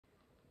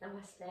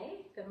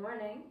Namaste, good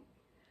morning.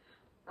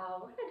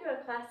 We're going to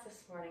do a class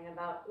this morning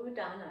about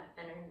Udāna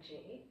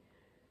energy.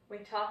 We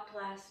talked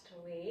last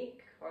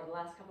week, or the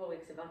last couple of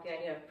weeks, about the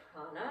idea of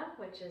prana,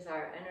 which is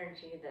our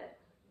energy that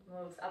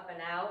moves up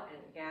and out and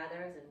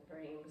gathers and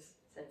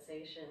brings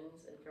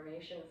sensations,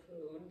 information,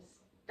 foods,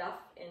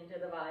 stuff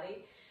into the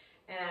body,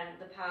 and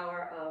the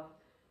power of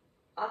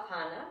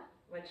Apana,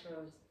 which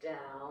moves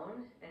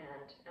down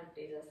and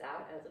empties us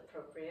out as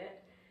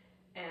appropriate,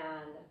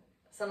 and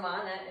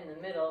Samana in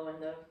the middle,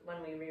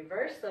 when we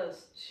reverse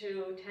those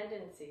two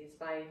tendencies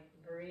by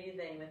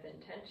breathing with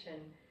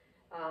intention,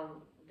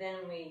 then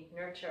we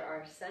nurture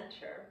our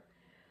center.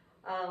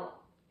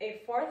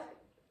 A fourth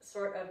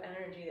sort of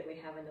energy that we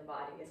have in the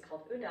body is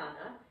called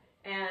Udāna,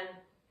 and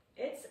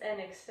it's an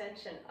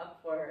extension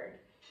upward,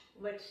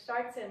 which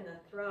starts in the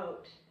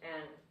throat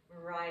and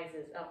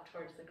rises up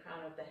towards the crown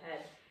of the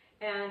head.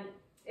 And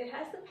it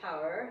has the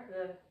power,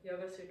 the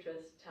Yoga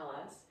Sutras tell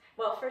us.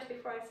 Well, first,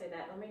 before I say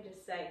that, let me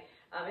just say,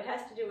 it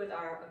has to do with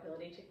our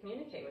ability to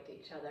communicate with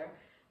each other,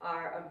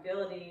 our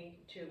ability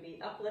to be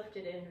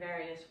uplifted in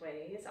various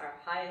ways, our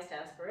highest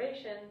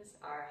aspirations,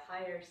 our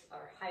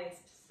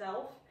highest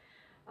self,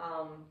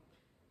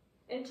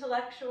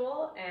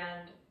 intellectual,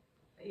 and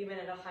even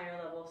at a higher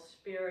level,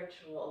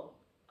 spiritual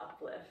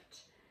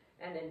uplift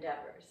and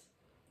endeavors.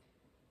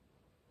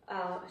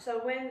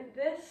 So when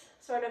this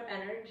sort of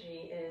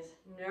energy is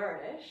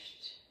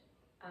nourished,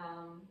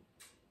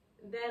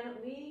 then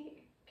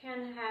we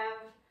can have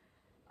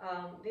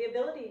the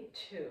ability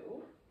to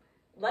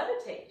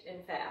levitate,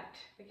 in fact.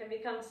 We can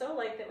become so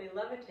light that we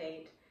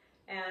levitate,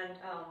 and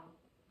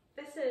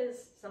this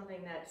is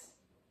something that's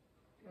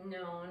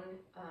known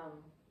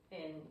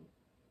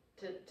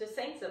to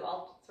saints of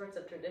all sorts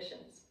of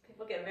traditions.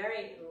 People get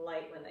very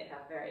light when they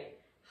have very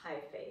high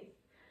faith.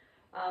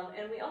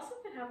 And we also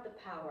can have the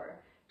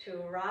power to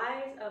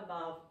rise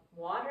above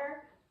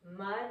water,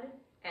 mud,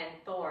 and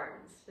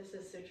thorns. This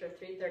is Sutra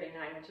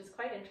 339, which is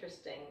quite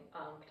interesting.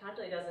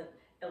 Patanjali doesn't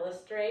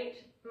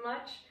illustrate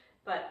much,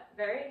 but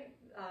very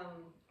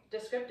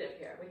descriptive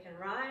here. We can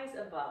rise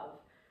above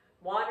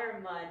water,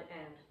 mud,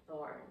 and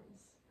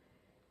thorns,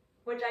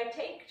 which I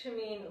take to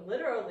mean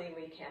literally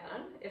we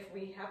can, if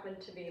we happen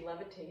to be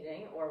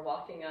levitating or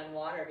walking on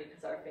water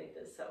because our faith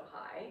is so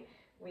high.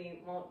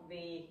 We won't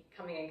be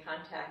coming in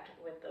contact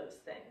with those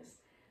things.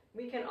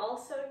 We can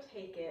also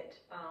take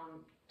it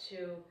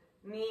to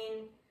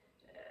mean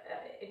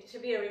to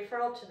be a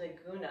referral to the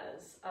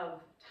gunas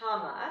of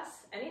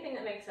tamas, anything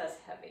that makes us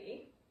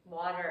heavy.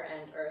 Water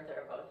and earth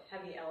are both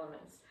heavy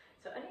elements.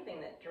 So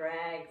anything that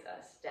drags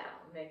us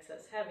down, makes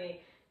us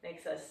heavy,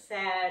 makes us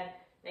sad,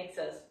 makes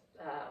us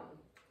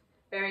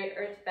very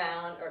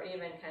earthbound, or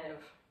even kind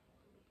of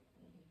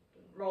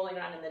rolling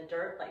around in the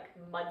dirt like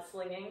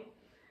mudslinging.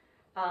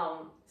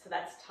 So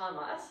that's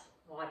tamas,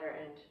 water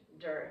and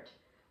dirt.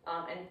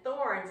 And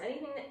thorns,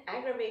 anything that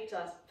aggravates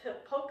us,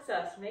 pokes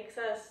us, makes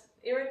us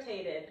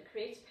irritated,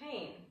 creates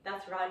pain,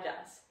 that's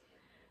rajas.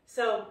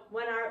 So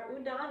when our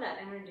Udāna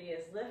energy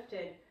is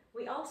lifted,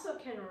 we also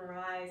can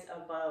rise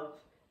above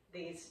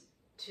these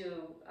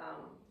two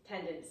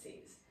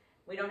tendencies.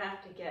 We don't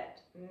have to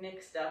get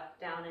mixed up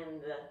down in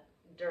the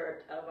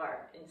dirt of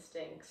our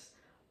instincts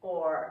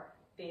or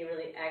be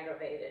really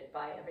aggravated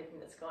by everything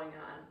that's going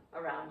on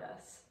around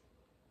us.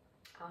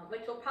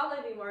 Which will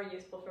probably be more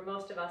useful for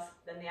most of us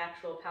than the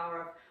actual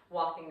power of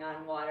walking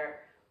on water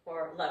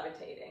or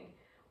levitating.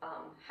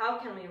 How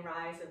can we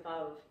rise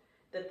above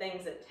the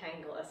things that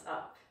tangle us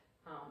up,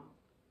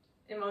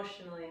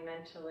 emotionally,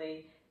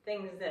 mentally,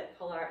 things that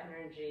pull our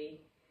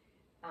energy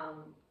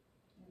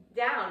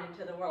down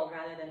into the world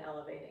rather than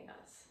elevating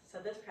us? So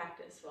this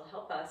practice will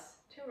help us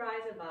to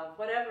rise above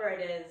whatever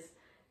it is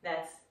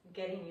that's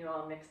getting you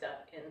all mixed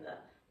up in the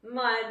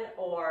mud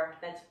or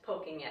that's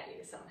poking at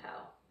you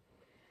somehow.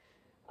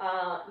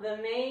 The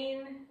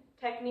main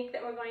technique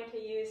that we're going to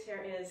use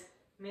here is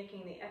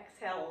making the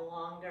exhale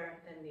longer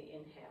than the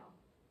inhale.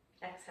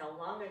 Exhale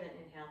longer than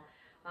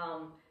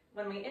inhale.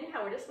 When we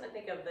inhale, we're just going to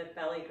think of the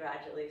belly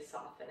gradually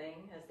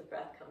softening. As the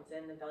breath comes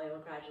in, the belly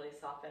will gradually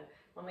soften.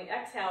 When we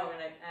exhale, we're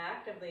going to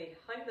actively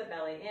hug the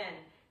belly in,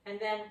 and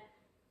then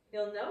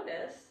you'll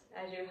notice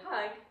as you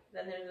hug,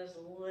 then there's this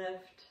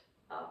lift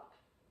up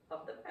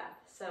of the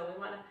breath. So we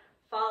want to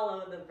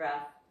follow the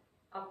breath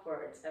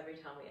upwards every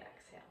time we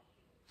exhale.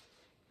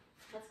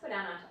 Let's go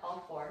down onto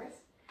all fours.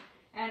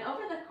 And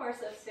over the course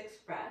of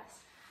 6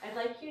 breaths, I'd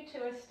like you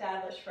to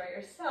establish for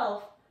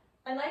yourself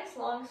a nice,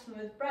 long,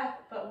 smooth breath,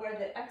 but where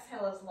the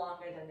exhale is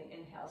longer than the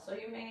inhale. So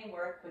you may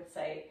work with,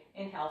 say,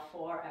 inhale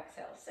 4,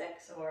 exhale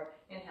 6, or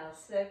inhale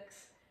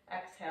 6,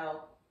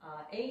 exhale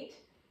 8,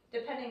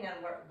 depending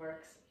on what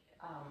works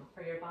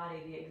for your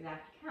body, the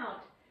exact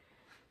count.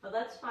 But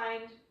let's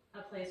find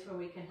a place where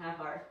we can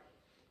have our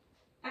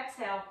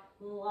exhale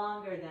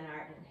longer than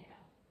our inhale.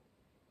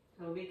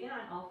 So we'll begin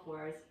on all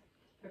fours,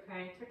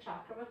 preparing for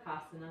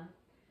Chakravakasana.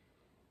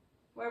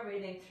 We're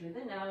breathing through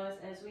the nose.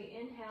 As we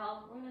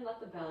inhale, we're going to let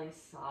the belly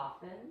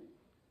soften.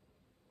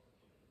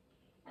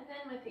 And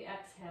then with the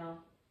exhale,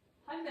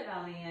 Hug the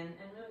belly in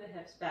and move the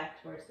hips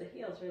back towards the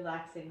heels,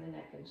 relaxing the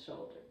neck and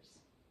shoulders.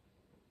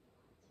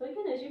 So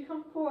again, as you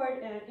come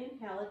forward and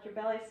inhale, let your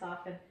belly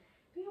soften.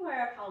 Be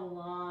aware of how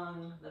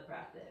long the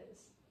breath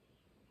is.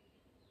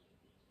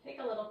 Take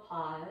a little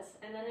pause,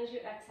 and then as you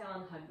exhale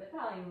and hug the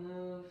belly,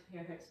 move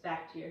your hips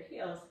back to your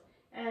heels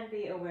and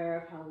be aware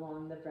of how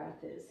long the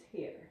breath is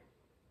here.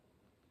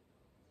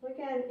 So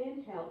again,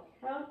 inhale,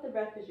 count the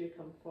breath as you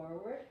come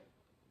forward.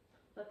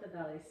 Let the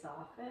belly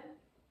soften.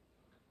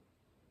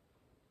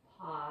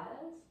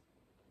 Pause.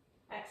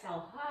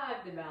 Exhale,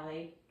 hug the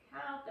belly.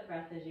 Count the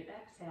breath as you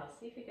exhale.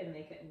 See if you can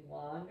make it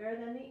longer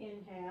than the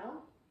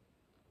inhale.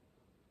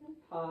 And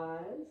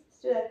pause. Let's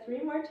do that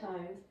 3 more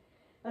times.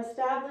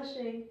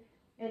 Establishing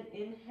an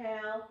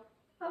inhale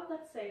of,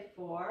 let's say,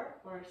 4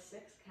 or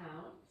 6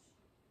 counts.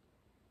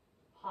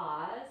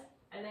 Pause.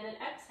 And then an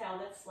exhale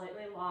that's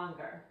slightly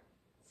longer.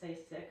 Say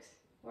 6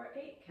 or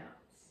 8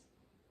 counts.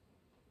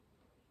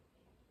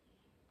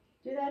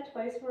 Do that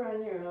twice more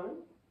on your own.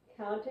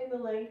 Counting the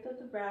length of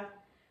the breath,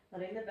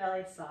 letting the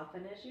belly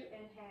soften as you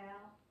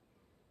inhale.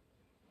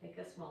 Take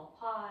a small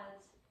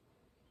pause.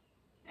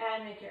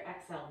 And make your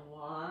exhale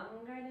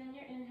longer than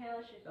your inhale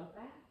as you go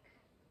back.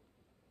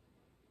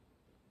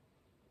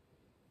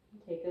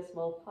 Take a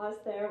small pause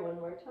there 1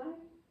 more time.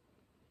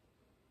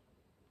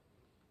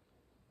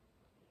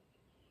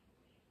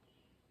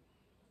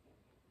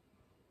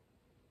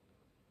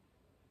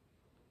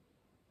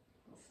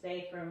 We'll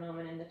stay for a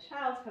moment in the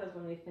child's pose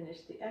when we finish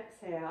the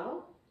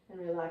exhale.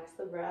 And relax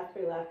the breath,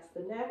 relax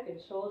the neck and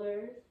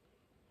shoulders.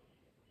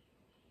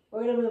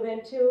 We're going to move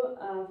into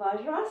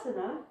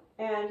Vajrasana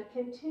and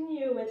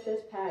continue with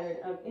this pattern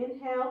of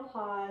inhale,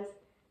 pause,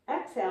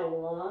 exhale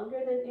longer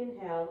than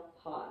inhale,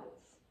 pause.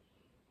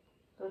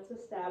 Let's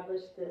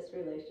establish this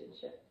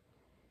relationship.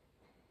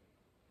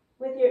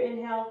 With your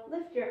inhale,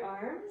 lift your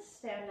arms,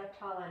 stand up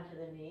tall onto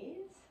the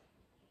knees,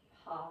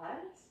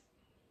 pause.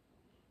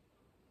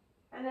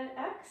 And then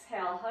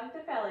exhale, hug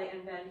the belly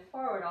and bend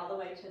forward all the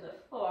way to the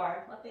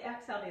floor. Let the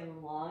exhale be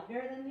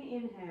longer than the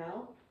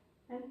inhale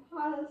and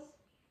pause.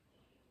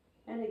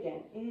 And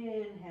again,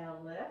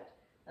 inhale, lift,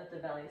 let the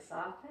belly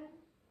soften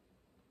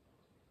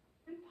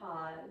and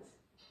pause.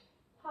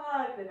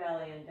 Hug the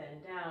belly and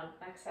bend down.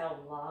 Exhale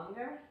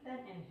longer than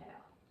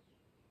inhale.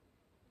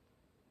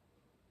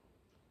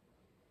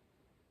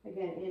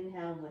 Again,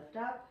 inhale and lift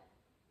up.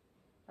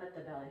 Let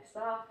the belly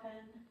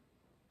soften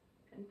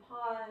and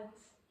pause.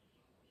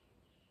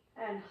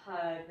 And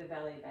hug the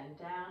belly, bend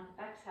down.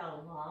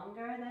 Exhale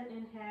longer than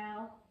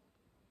inhale.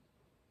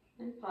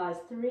 And pause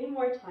 3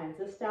 more times.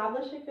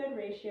 Establish a good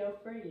ratio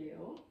for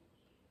you.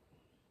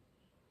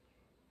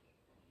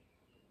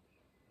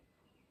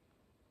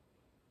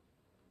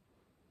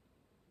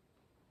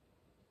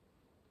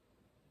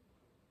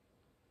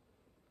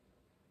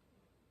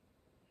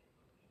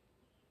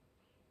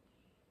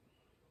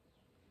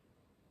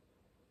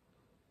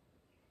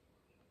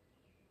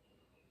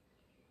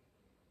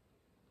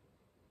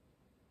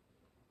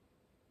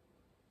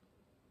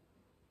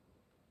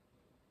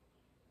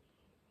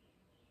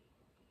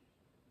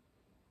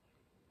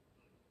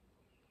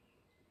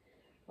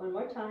 One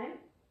more time.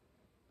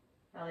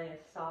 Belly as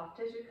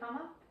soft as you come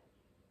up.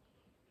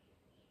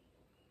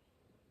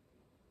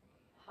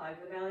 Hug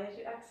the belly as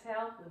you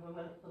exhale. Move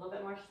a little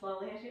bit more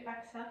slowly as you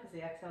exhale because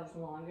the exhale is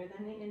longer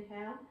than the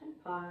inhale.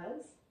 And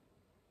pause.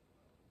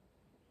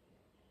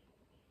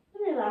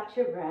 And relax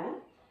your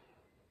breath.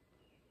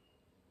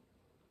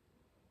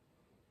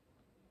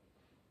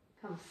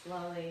 Come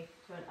slowly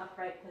to an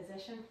upright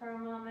position for a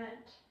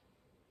moment.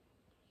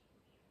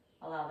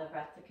 Allow the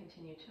breath to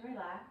continue to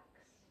relax.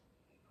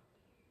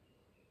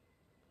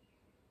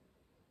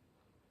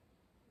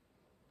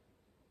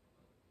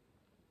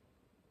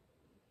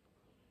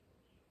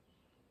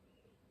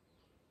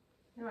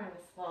 We're going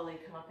to slowly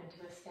come up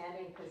into a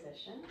standing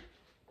position,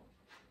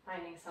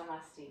 finding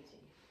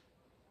samastiti.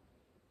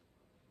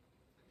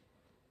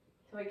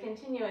 So we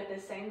continue with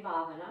this same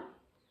bhavana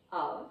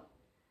of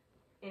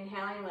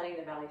inhaling, letting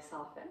the belly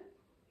soften,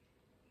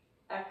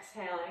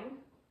 exhaling,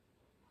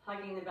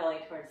 hugging the belly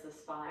towards the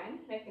spine,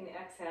 making the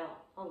exhale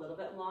a little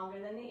bit longer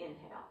than the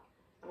inhale.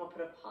 And we'll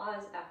put a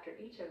pause after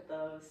each of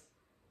those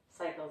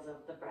cycles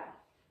of the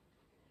breath.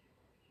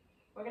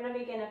 We're going to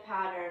begin a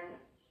pattern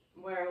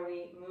where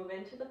we move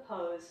into the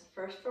pose,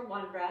 first for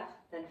 1 breath,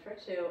 then for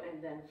 2,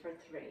 and then for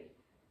 3.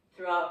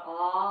 Throughout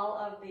all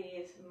of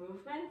these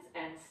movements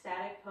and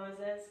static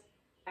poses,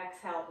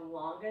 exhale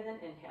longer than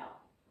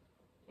inhale.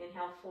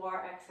 Inhale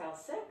 4, exhale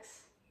 6,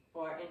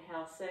 or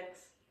inhale 6,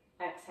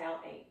 exhale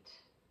 8.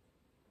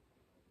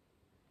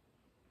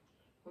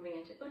 Moving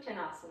into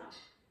Uttanasana.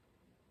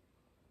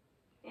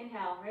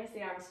 Inhale, raise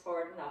the arms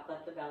forward and up,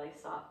 let the belly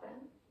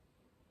soften.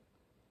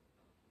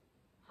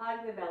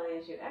 Hug the belly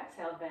as you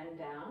exhale, bend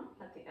down.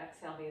 Let the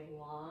exhale be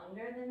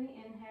longer than the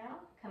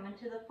inhale. Come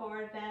into the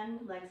forward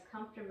bend, legs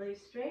comfortably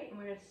straight, and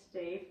we're going to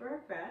stay for a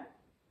breath.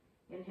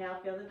 Inhale,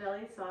 feel the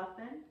belly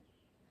soften.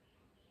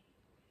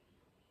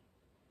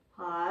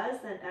 Pause,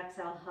 then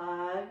exhale,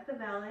 hug the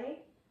belly.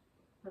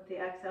 Let the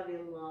exhale be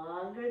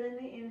longer than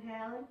the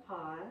inhale and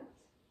pause.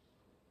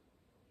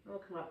 We'll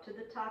come up to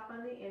the top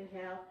on the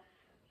inhale,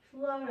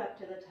 float up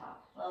to the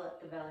top. We'll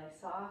let the belly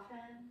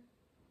soften,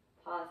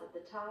 pause at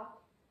the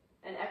top,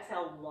 and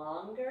exhale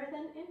longer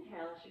than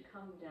inhale as you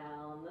come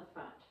down the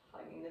front,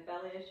 hugging the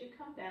belly as you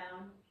come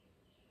down.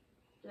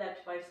 Do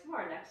that twice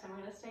more. Next I'm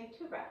going to stay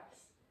 2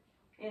 breaths.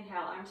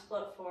 Inhale, arms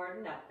float forward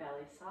and up,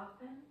 belly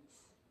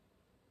softens.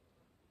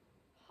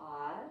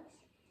 Pause.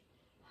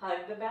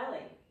 Hug the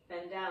belly.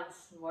 Bend down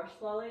more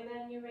slowly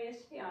than you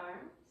raise the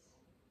arms.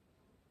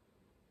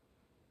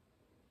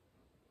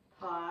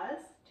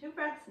 Pause. 2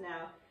 breaths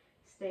now.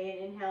 Stay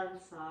and inhale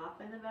and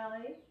soften the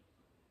belly.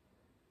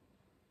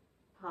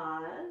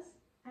 Pause.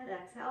 And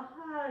exhale,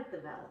 hug the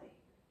belly.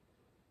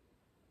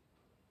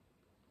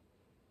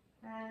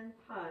 And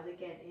pause.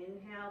 Again,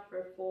 inhale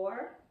for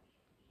 4.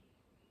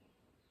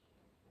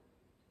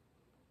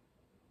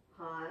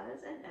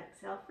 Pause and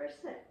exhale for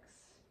 6.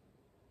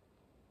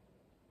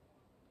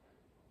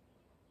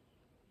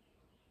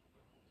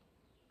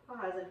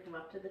 Pause and come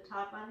up to the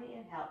top on the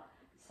inhale.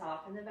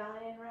 Soften the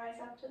belly and rise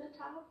up to the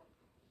top.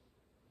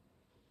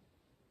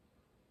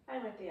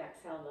 And with the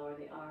exhale, lower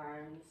the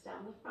arms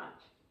down the front.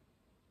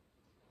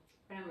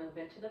 We're going to move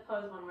into the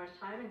pose one more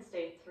time and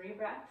stay 3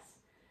 breaths.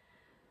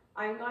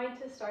 I'm going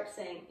to start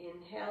saying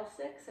inhale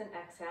 6 and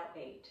exhale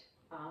 8.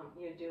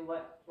 You do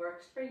what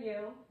works for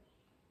you.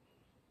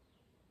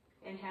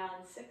 Inhale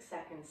in 6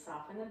 seconds,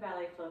 soften the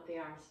belly, float the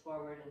arms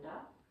forward and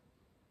up.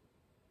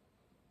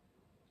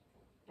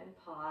 And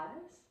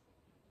pause.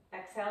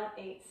 Exhale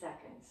in 8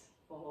 seconds.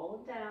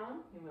 Fold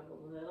down. You move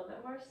a little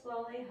bit more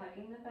slowly,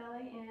 hugging the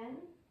belly in.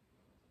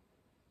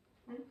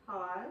 And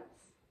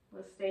pause.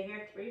 We'll stay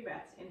here 3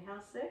 breaths.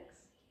 Inhale 6.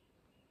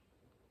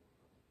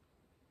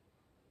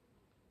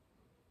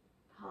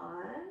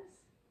 Pause.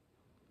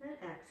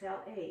 And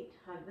exhale 8.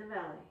 Hug the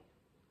belly.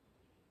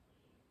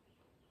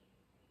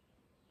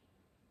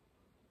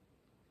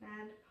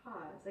 And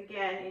pause.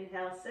 Again,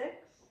 inhale 6.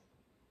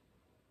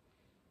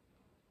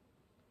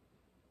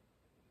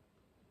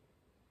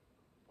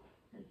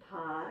 And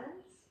pause.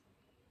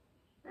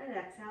 And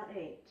exhale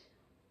 8.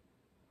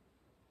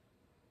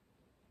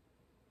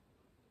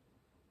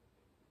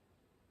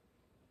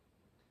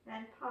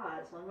 And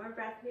pause. One more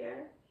breath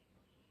here.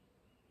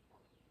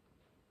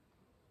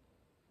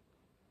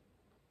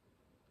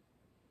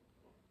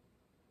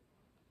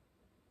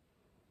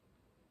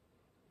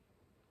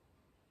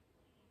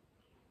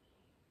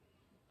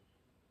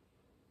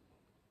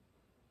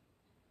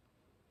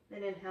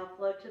 Then inhale,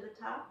 float to the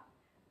top.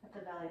 Let the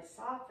belly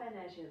soften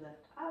as you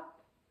lift up.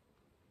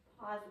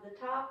 Pause at the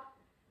top.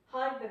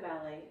 Hug the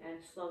belly and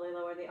slowly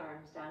lower the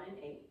arms down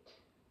in 8.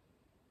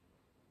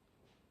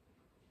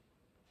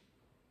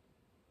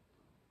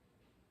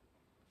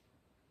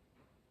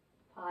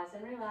 Pause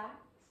and relax.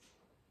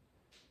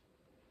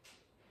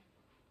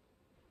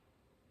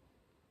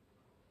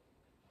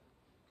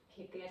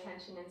 Keep the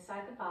attention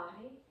inside the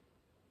body.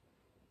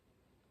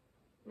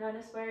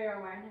 Notice where your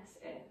awareness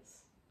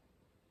is.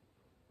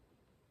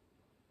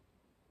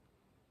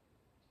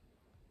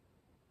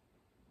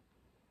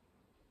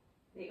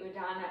 The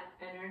Udāna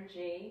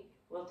energy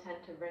will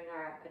tend to bring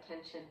our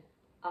attention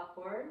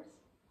upwards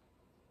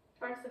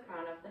towards the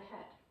crown of the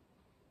head.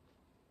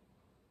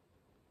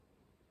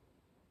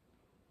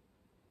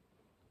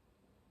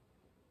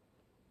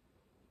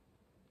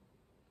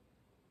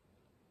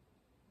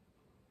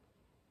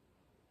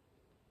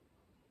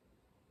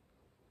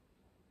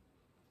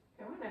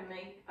 I want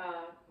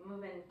to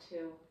move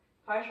into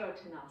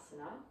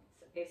Parsvottanasana,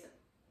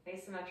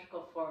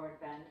 asymmetrical forward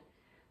bend.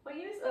 We'll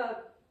use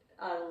a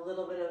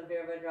little bit of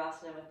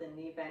Virabhadrasana with the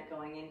knee bent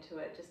going into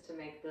it just to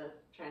make the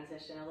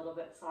transition a little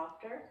bit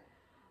softer.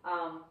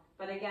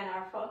 But again,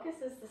 our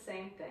focus is the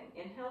same thing.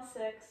 Inhale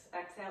 6,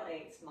 exhale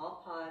 8,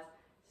 small pause,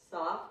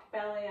 soft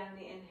belly on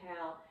the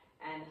inhale,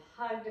 and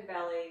hug the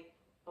belly,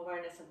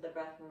 awareness of the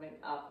breath moving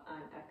up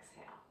on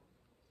exhale.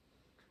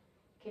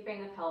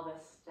 Keeping the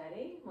pelvis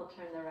steady, we'll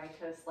turn the right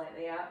toe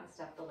slightly out and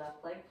step the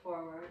left leg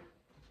forward.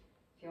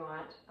 If you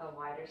want a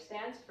wider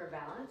stance for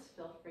balance,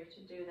 feel free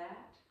to do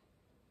that.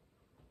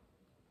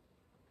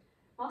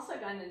 I'm also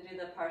going to do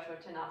the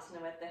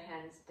Parsvottanasana with the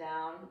hands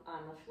down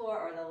on the floor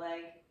or the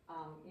leg.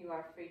 You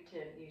are free to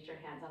use your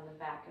hands on the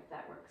back if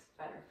that works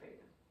better for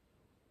you.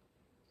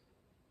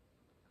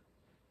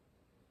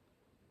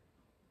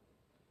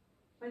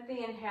 With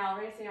the inhale,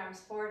 raise the arms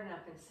forward and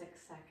up in 6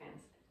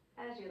 seconds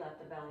as you let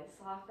the belly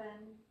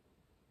soften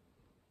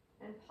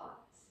and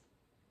pause.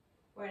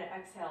 We're going to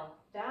exhale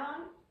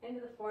down into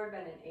the forward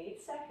bend in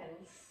 8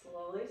 seconds,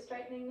 slowly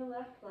straightening the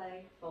left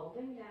leg,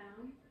 folding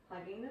down,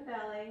 hugging the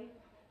belly.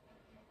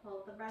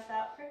 Hold the breath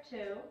out for 2.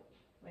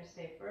 We're going to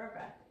stay for a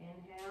breath.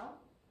 Inhale,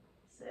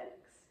 6.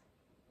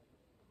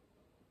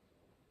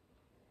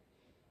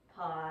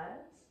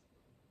 Pause.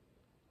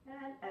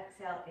 And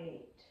exhale,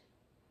 8.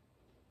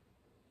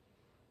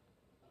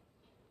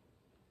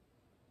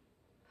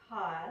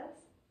 Pause.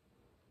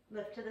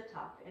 Lift to the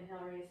top.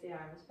 Inhale, raise the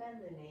arms, bend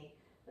the knee.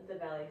 Let the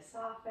belly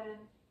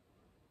soften.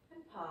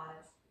 And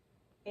pause.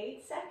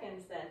 8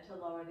 seconds then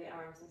to lower the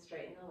arms and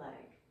straighten the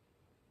leg.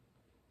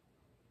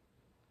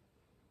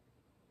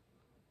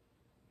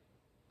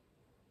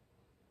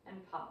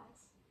 and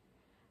pause.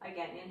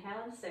 Again,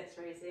 inhale in 6,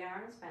 raise the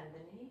arms, bend the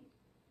knee,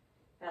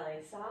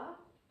 belly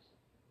soft,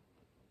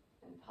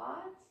 and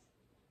pause.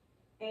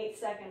 8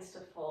 seconds to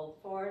fold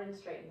forward and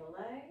straighten the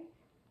leg.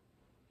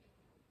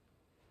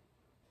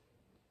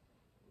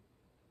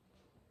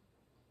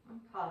 And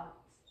pause.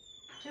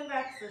 2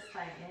 breaths this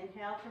time.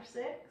 Inhale for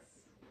 6.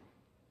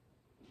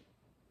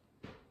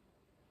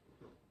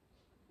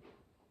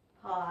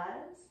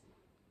 Pause.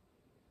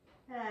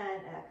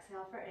 And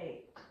exhale for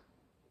 8.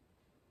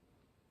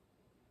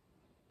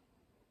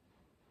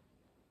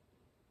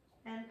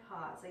 And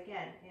pause.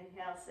 Again,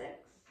 inhale 6.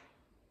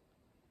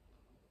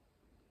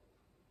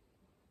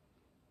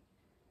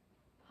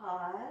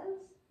 Pause.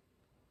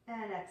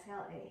 And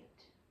exhale 8.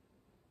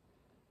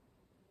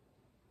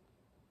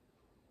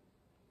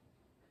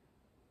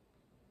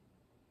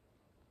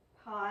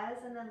 Pause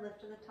and then lift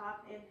to the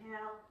top.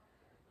 Inhale,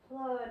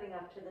 floating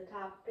up to the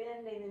top,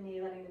 bending the knee,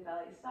 letting the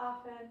belly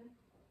soften.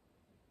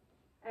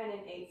 And in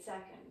 8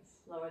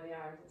 seconds, lower the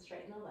arms and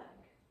straighten the leg.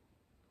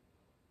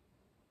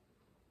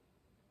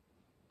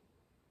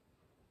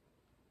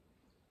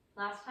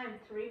 Last time,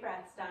 3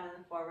 breaths down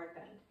in the forward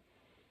bend.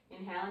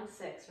 Inhale in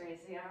 6,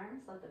 raise the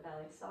arms, let the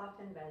belly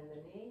soften, bend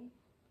the knee.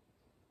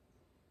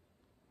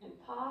 And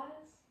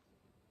pause.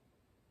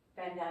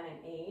 Bend down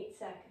in 8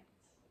 seconds.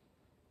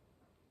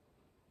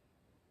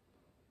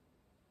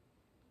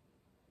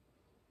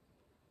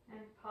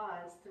 And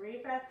pause.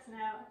 3 breaths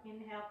now.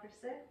 Inhale for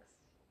 6.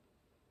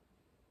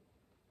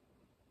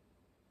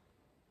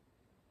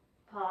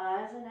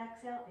 Pause and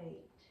exhale 8.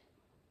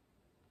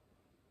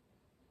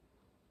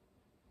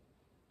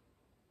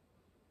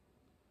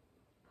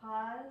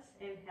 Pause.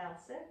 Inhale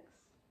 6.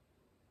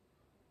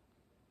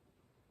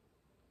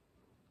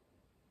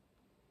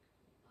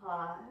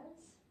 Pause.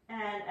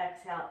 And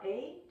exhale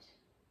 8.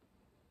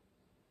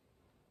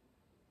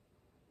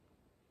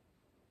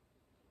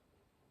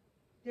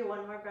 Do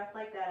one more breath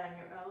like that on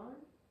your own.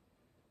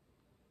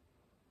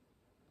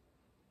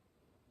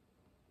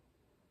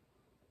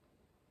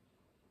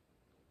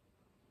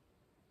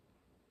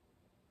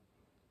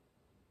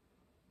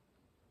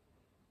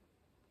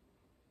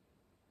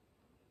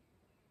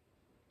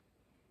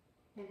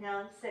 Inhale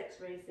in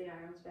 6, raise the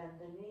arms, bend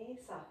the knee,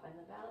 soften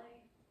the belly.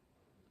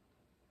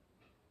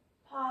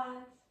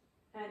 Pause,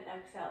 and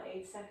exhale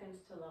 8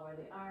 seconds to lower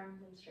the arms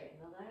and straighten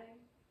the leg.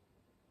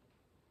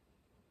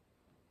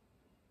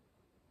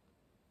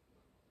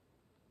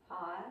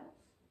 Pause,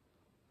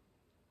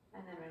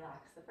 and then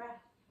relax the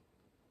breath.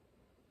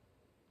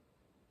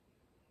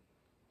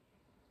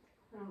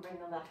 And bring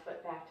the left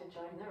foot back to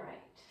join the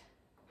right.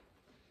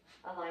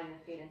 Align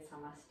the feet in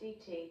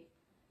Samastiti.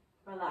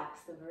 Relax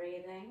the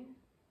breathing.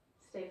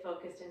 Stay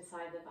focused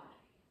inside the body.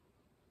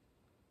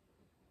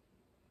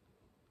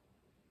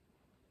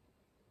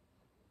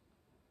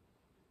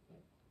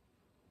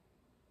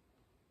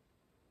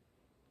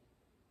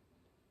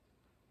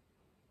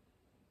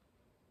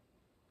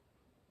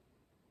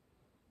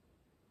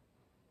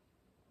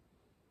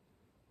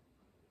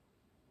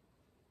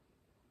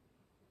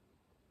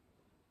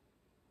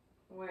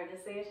 Where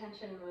does the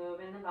attention move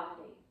in the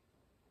body?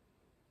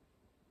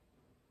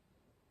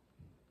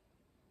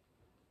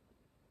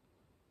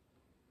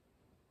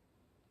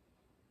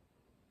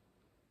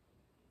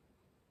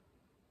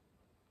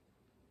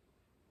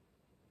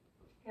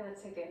 Okay,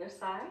 let's take the other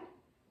side.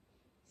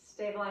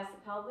 Stabilize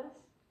the pelvis.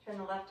 Turn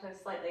the left toe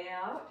slightly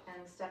out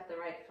and step the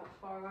right foot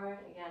forward.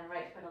 Again,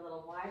 right foot a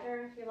little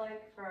wider if you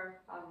like for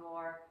a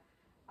more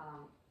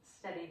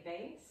steady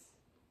base.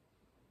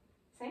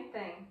 Same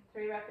thing,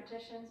 3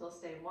 repetitions. We'll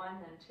stay 1,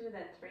 then 2,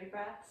 then 3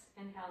 breaths.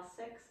 Inhale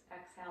 6,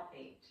 exhale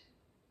 8.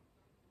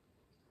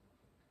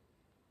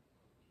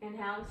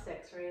 Inhale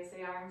 6, raise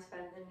the arms,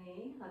 bend the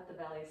knee, let the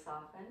belly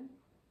soften.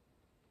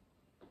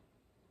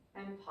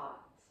 And pause.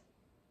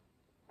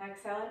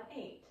 Exhale at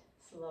 8.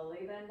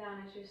 Slowly bend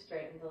down as you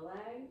straighten the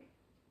leg.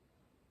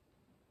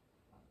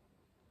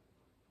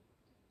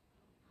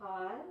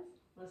 Pause.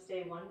 We'll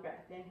stay 1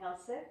 breath. Inhale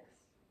 6.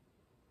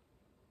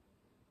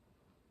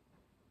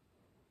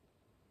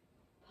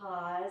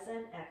 Pause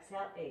and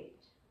exhale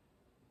 8.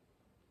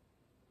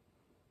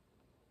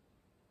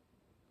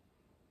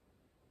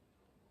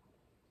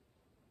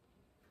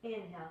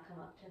 Inhale, come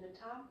up to the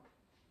top.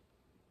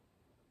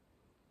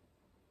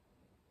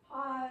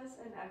 Pause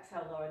and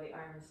exhale, lower the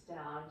arms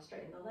down,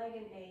 straighten the leg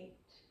in 8.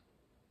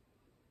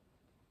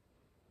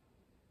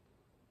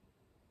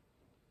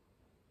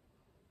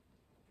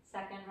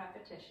 Second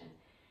repetition.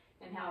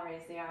 Inhale,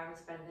 raise the arms,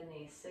 bend the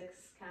knees,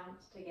 6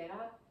 counts to get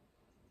up.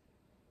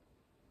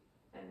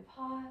 And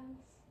pause.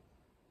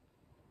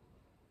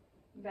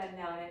 Bend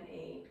down in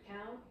 8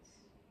 counts.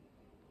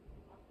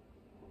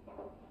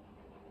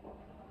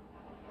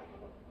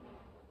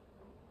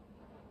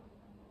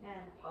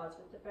 And pause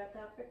with the breath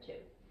out for 2.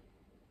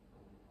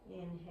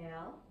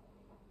 Inhale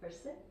for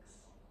 6.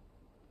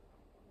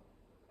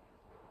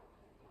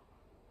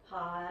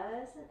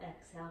 Pause and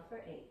exhale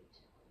for 8.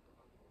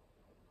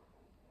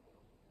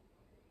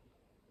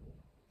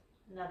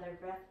 Another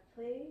breath,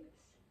 please.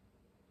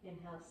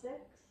 Inhale 6.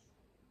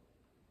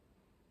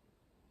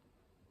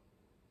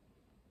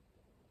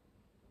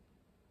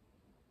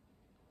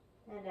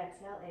 And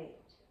exhale, 8.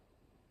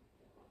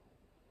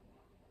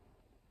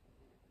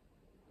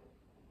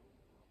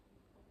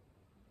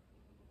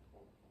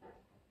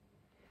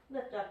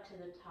 Lift up to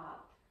the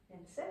top in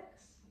 6.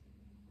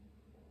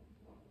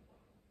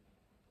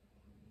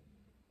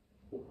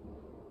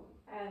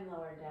 And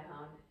lower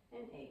down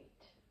in 8.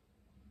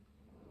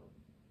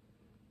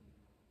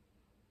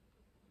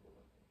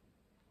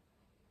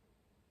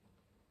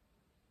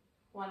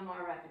 One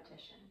more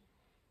repetition.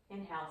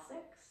 Inhale, 6.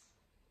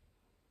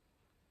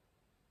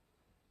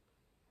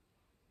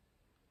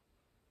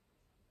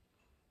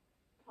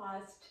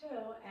 Pause 2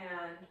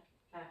 and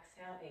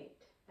exhale, 8.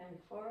 Bend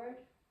forward.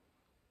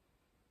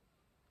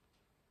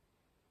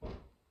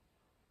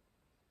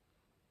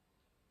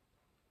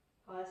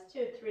 Pause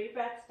 2, 3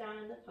 breaths down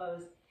in the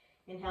pose.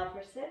 Inhale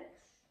for 6.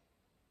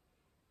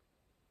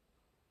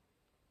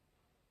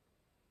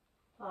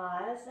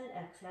 Pause and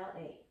exhale,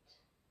 8.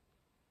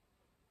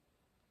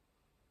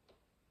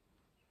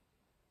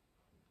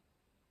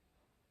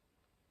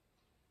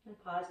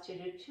 And pause to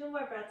do 2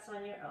 more breaths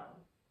on your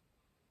own.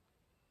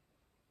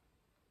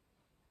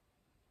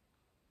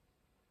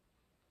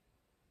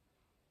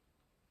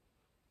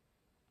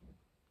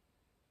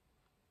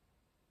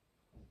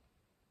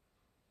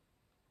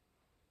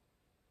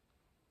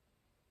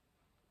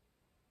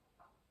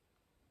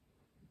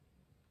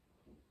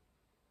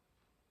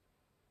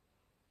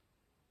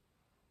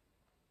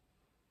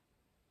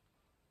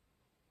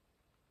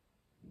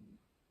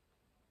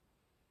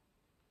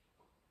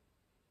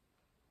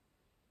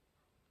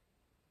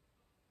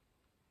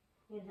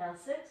 Inhale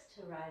 6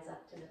 to rise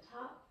up to the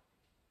top.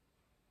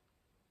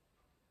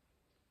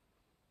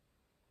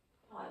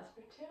 Pause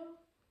for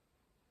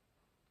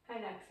 2.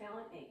 And exhale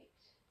in 8.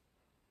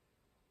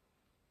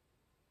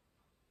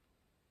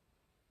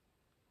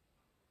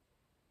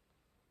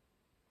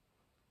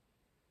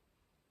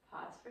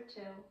 Pause for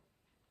 2.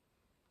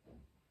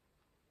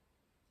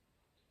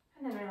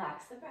 And then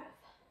relax the breath.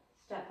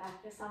 Step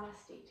back to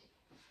Samastiti.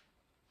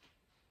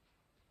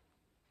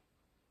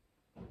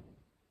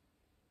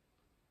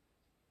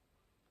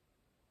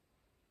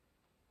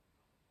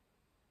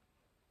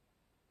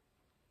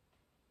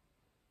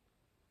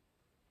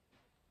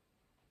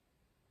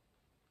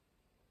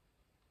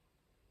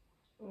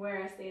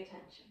 Where is the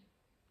attention?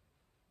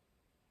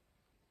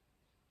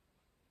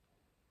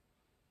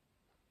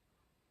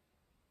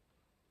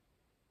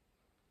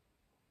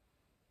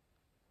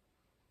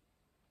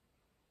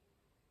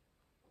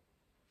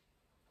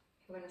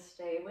 We're going to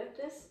stay with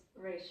this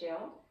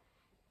ratio.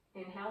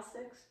 Inhale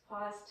 6,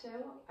 pause 2,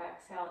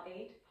 exhale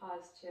 8,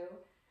 pause 2,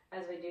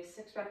 as we do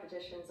 6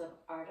 repetitions of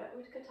Ardha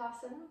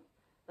Utkatasana,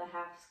 the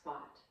half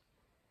squat.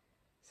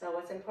 So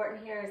what's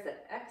important here is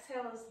that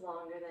exhale is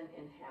longer than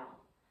inhale.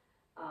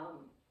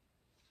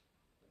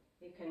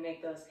 You can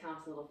make those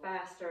counts a little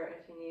faster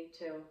if you need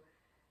to,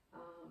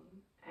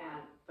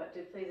 but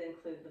do please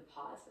include the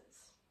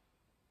pauses.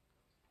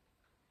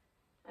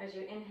 As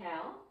you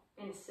inhale,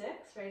 in 6,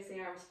 raise the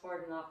arms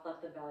forward and up,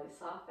 let the belly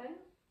soften.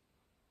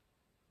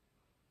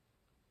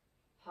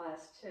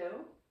 Pause 2.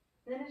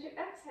 And then as you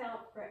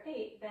exhale for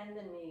 8, bend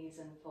the knees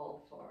and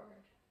fold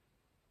forward.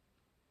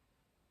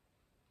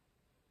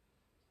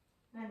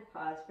 And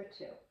pause for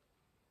 2.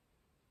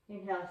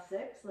 Inhale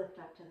 6, lift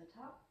up to the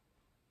top.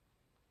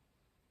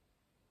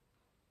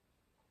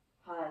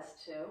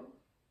 Pause 2.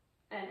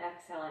 And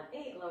exhale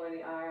in 8, lower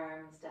the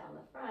arms down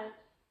the front.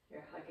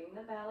 You're hugging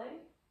the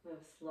belly. Move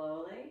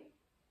slowly.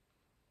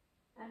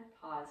 And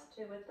pause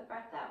 2 with the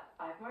breath out.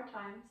 5 more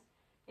times.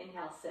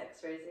 Inhale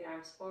 6, raise the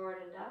arms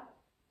forward and up.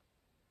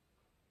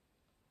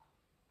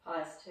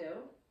 Pause 2.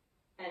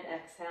 And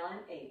exhale in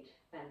 8.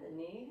 Bend the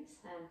knees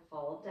and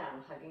fold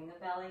down, hugging the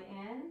belly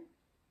in.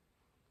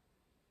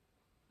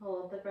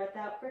 Hold the breath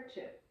out for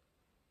 2.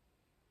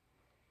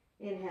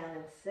 Inhale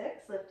in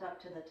 6, lift up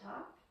to the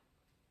top.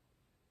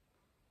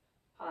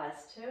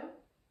 Pause 2.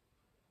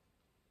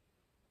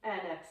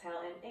 And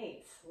exhale in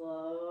 8.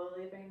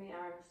 Slowly bring the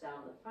arms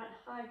down the front,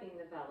 hugging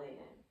the belly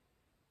in.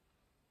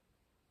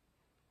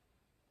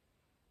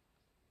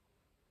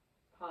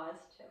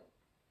 Pause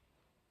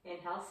 2.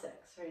 Inhale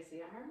 6, raise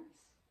the arms.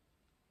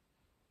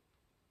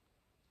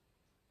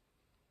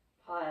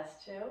 Pause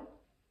 2.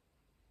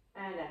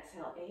 And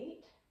exhale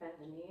 8. Bend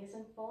the knees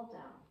and fold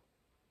down.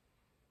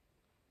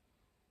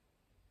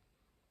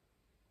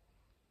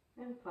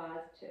 And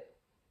pause 2.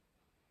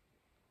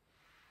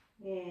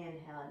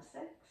 Inhale in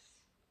 6.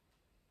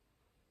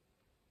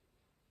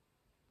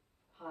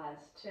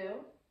 Pause 2.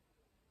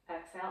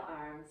 Exhale,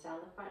 arms down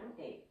the front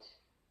in 8.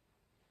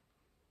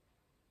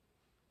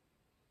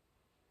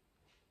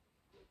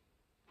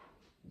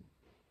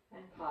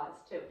 And pause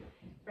 2.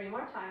 3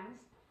 more times.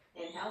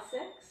 Inhale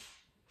 6.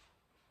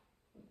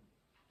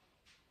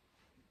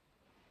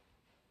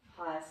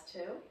 Pause 2.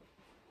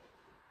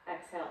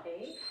 Exhale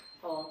 8.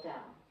 Fold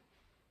down.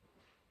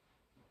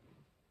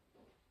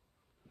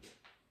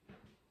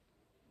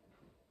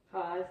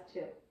 Pause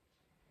 2.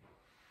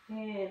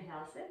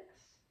 Inhale 6.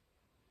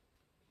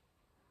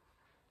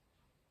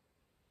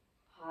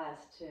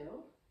 Pause 2.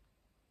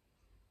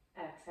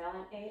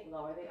 Exhale in 8.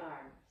 Lower the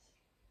arms.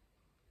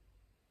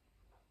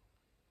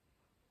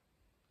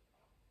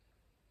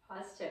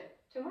 Pause 2.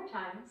 2 more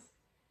times.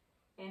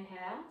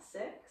 Inhale,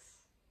 6.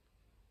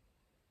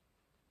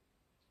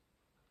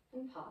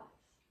 And pause.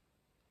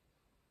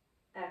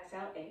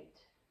 Exhale, 8.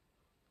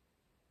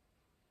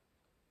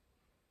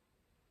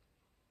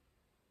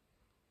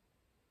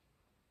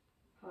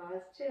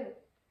 Pause 2.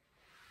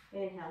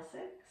 Inhale,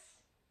 6.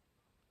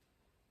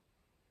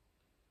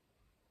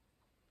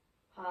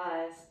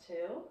 Pause 2.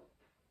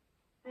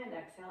 And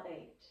exhale, 8.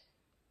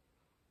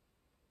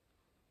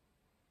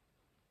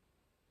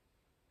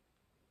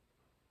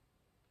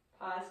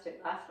 Pause 2.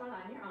 Last one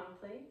on your own,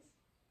 please.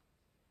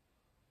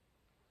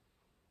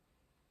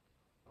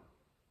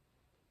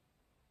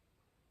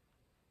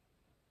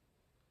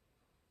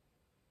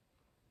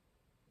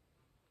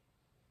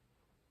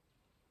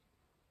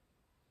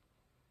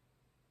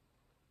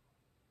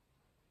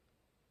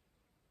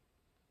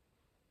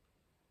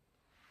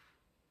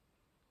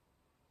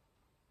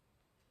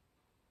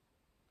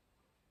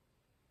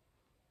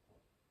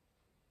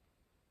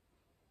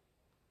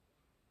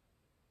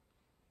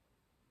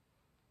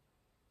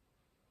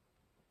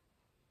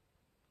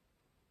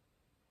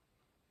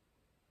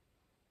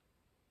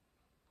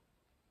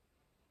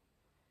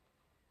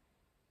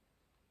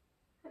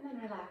 And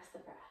then relax the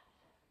breath.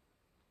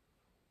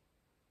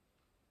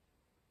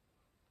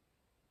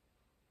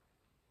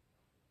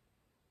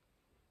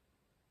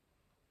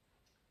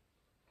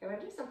 Okay, we're going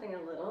to do something a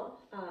little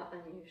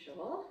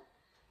unusual,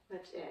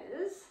 which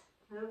is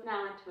move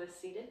now into a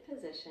seated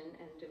position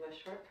and do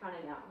a short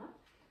pranayama.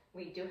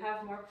 We do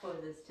have more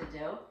poses to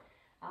do,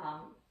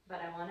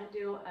 but I want to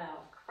do a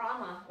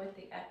krama with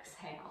the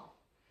exhale.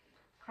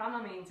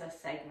 Krama means a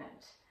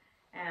segment,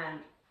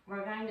 and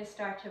we're going to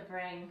start to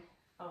bring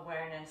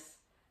awareness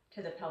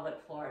to the pelvic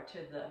floor, to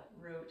the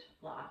root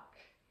lock,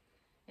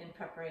 in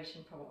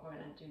preparation for what we're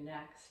going to do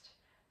next.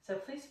 So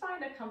please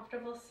find a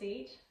comfortable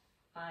seat.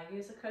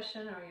 Use a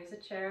cushion or use a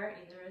chair,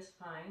 either is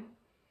fine.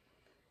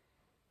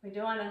 We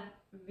do want to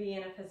be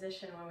in a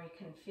position where we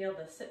can feel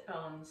the sit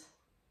bones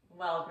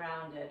well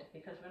grounded,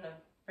 because we're going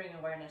to bring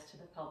awareness to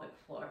the pelvic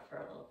floor for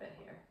a little bit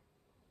here.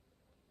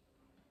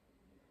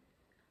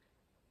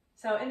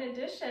 So in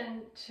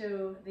addition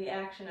to the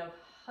action of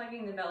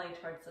hugging the belly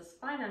towards the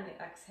spine on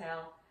the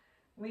exhale,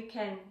 we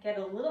can get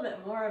a little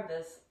bit more of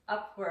this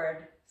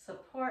upward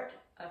support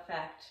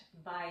effect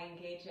by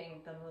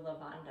engaging the Mula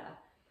Bandha,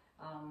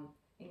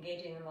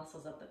 engaging the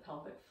muscles of the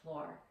pelvic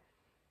floor.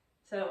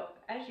 So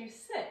as you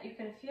sit, you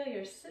can feel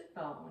your sit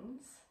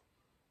bones,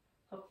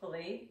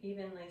 hopefully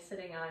evenly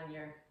sitting on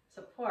your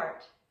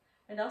support.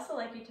 I'd also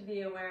like you to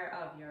be aware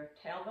of your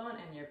tailbone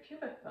and your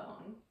pubic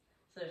bone.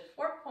 So there's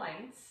 4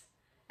 points,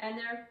 and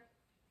they're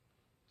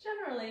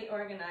generally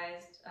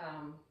organized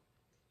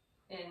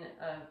in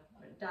a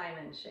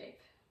diamond shape.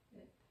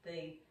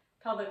 The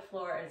pelvic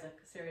floor is a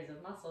series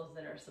of muscles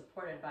that are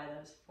supported by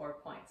those 4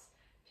 points.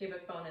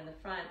 Pubic bone in the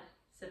front,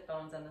 sit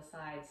bones on the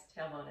sides,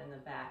 tailbone in the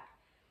back.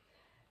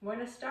 We're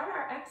going to start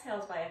our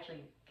exhales by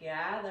actually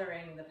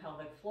gathering the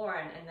pelvic floor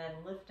and then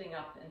lifting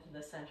up into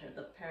the center.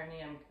 The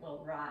perineum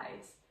will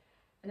rise.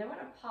 And then we're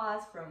going to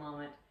pause for a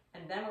moment,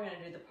 and then we're going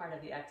to do the part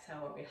of the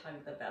exhale where we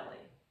hug the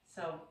belly.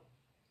 So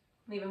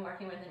we've been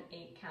working with an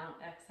 8-count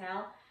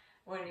exhale.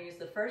 We're going to use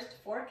the first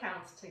 4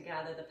 counts to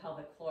gather the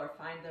pelvic floor,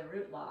 find the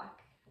root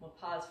lock. We'll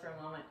pause for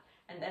a moment,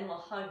 and then we'll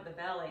hug the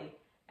belly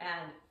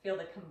and feel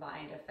the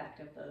combined effect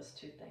of those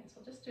 2 things.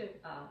 We'll just do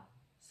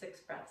 6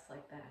 breaths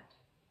like that.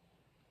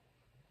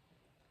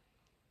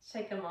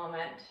 Take a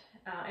moment,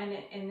 and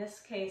in this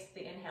case,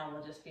 the inhale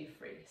will just be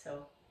free,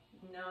 so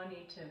no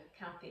need to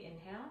count the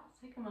inhale.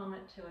 Take a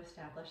moment to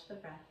establish the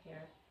breath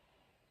here.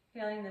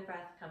 Feeling the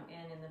breath come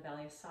in the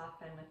belly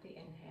soften with the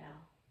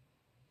inhale.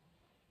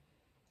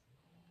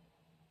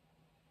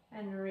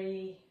 And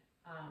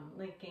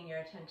linking your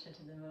attention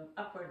to the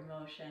upward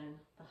motion,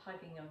 the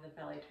hugging of the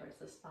belly towards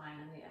the spine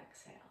on the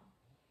exhale.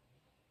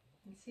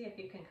 And see if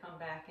you can come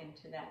back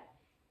into that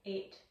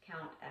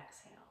 8-count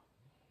exhale.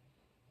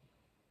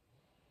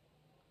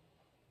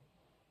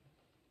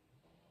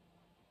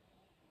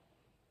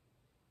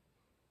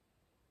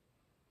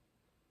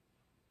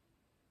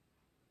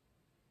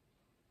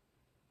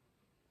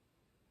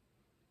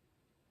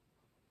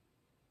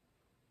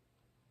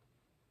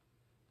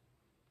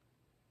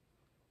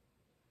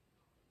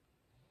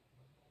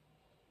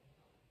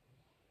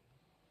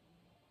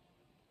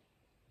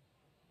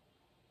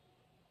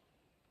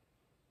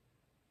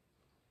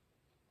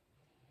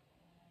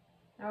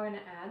 Now we're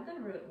going to add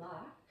the root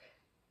lock.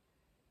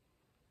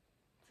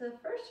 So the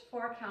first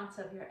 4 counts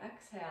of your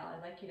exhale,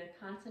 I'd like you to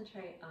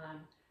concentrate on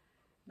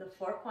the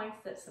 4 points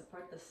that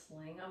support the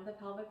sling of the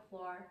pelvic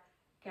floor,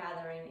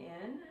 gathering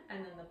in,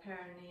 and then the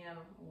perineum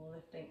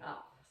lifting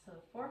up. So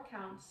 4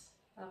 counts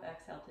of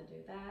exhale to do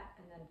that,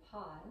 and then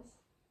pause.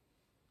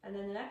 And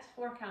then the next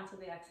 4 counts of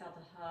the exhale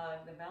to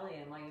hug the belly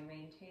in while you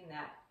maintain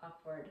that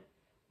upward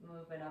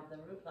movement of the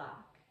root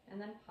lock,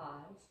 and then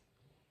pause.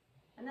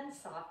 And then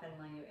soften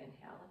when you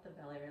inhale. Let the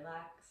belly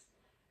relax.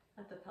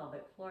 Let the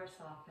pelvic floor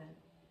soften.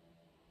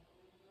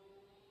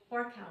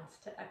 4 counts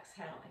to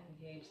exhale.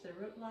 Engage the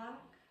root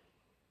lock.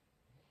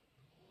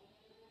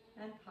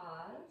 And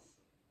pause.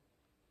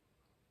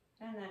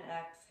 And then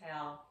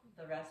exhale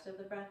the rest of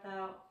the breath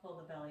out. Pull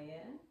the belly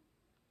in.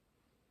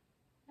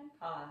 And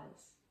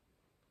pause.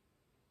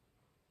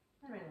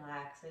 And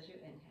relax as you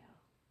inhale.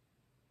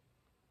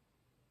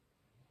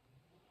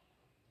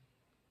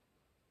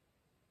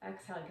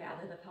 Exhale,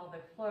 gather the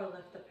pelvic floor,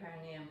 lift the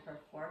perineum for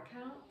 4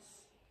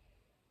 counts.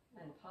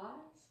 And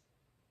pause.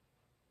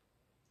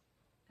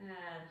 And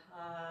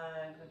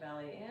hug the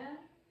belly in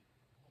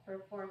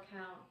for 4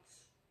 counts.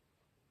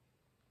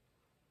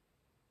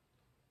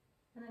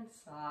 And then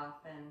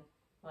soften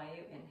while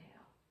you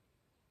inhale.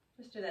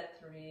 Just do that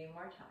 3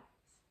 more times.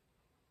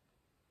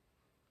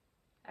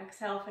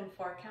 Exhale in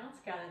 4 counts,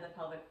 gather the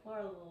pelvic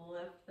floor,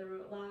 lift the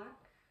root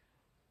lock,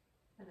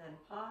 and then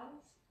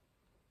pause.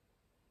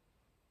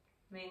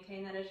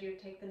 Maintain that as you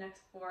take the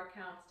next 4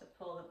 counts to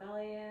pull the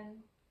belly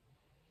in,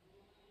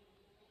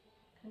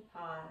 and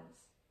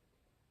pause.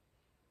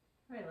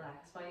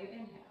 Relax while you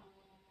inhale.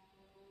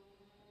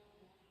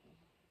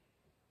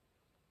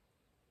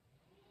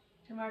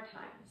 2 more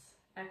times.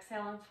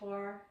 Exhale in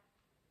 4,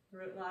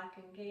 root lock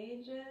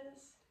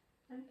engages,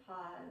 and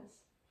pause.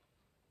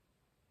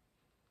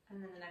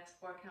 And then the next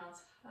 4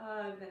 counts,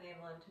 hug the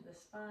navel into the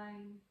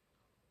spine,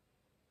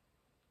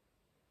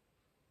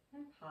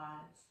 and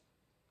pause.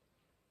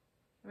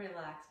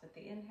 Relax with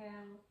the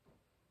inhale.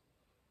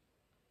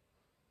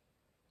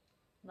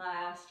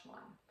 Last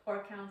one.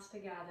 4 counts to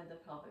gather the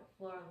pelvic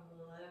floor,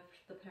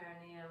 lift the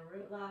perineum,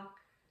 root lock.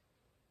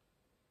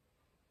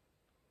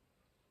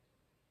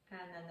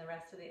 And then the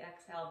rest of the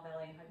exhale,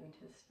 belly hugging to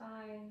the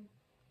spine.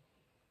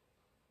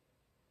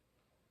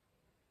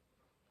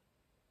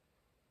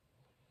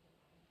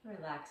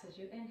 Relax as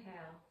you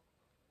inhale.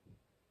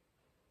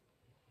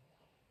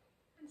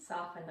 And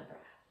soften the breath.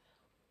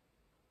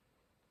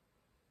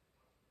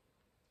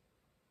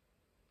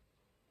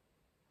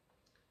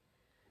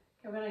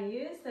 Okay, we're going to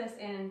use this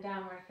in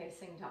downward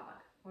facing dog.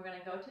 We're going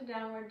to go to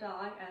downward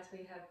dog as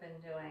we have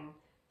been doing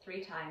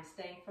 3 times,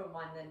 staying for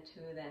 1, then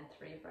 2, then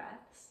 3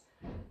 breaths.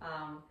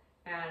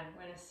 And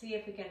we're going to see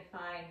if we can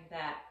find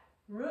that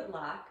root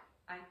lock.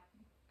 I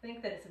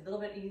think that it's a little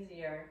bit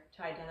easier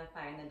to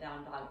identify in the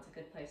down dog. It's a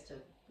good place to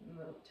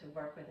move, to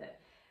work with it.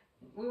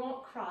 We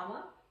won't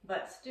krama,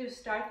 but do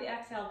start the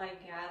exhale by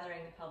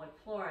gathering the pelvic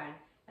floor in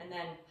and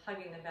then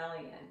hugging the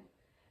belly in.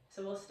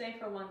 So we'll stay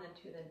for 1, then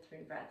 2, then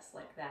 3 breaths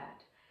like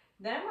that.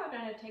 Then we're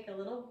going to take a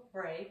little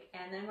break,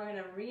 and then we're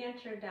going to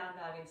re-enter down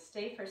dog and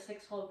stay for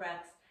 6 whole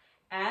breaths,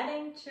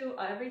 adding to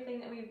everything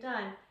that we've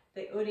done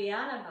the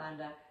Udāna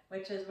Vayu,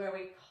 which is where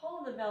we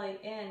pull the belly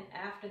in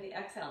after the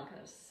exhale and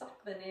kind of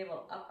suck the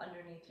navel up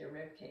underneath your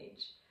rib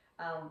cage.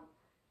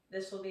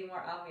 This will be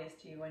more obvious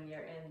to you when you're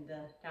in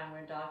the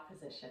downward dog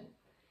position.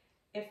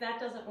 If that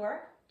doesn't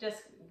work,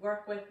 just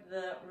work with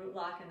the root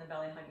lock and the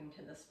belly hugging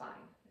to the spine.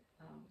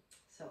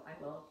 So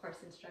I will, of course,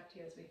 instruct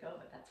you as we go,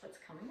 but that's what's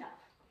coming up.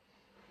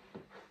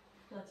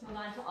 Let's move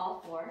on to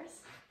all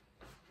 4s.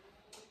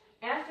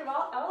 After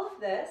all of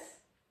this,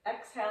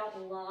 exhale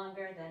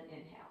longer than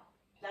inhale.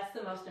 That's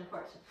the most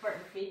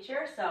important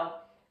feature. So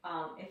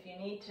if you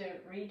need to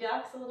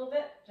redux a little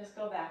bit, just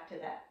go back to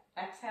that.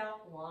 Exhale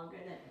longer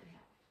than inhale.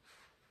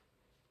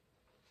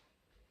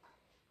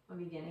 We're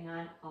beginning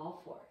on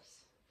all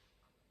 4s.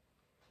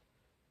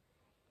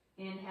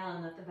 Inhale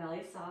and let the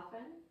belly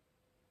soften.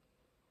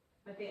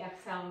 With the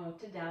exhale, move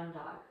to down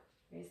dog.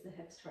 Raise the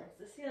hips towards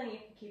the ceiling. You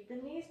can keep the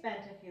knees bent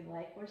if you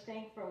like. We're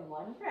staying for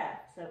 1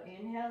 breath. So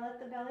inhale, let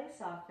the belly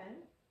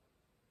soften.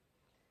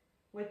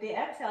 With the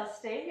exhale,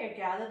 stay here.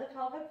 Gather the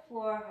pelvic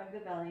floor, hug the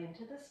belly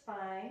into the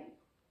spine.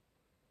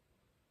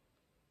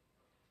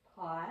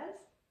 Pause.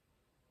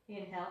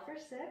 Inhale for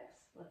 6.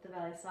 Let the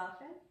belly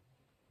soften.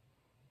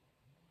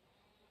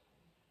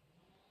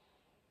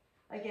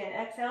 Again,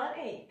 exhale at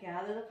 8.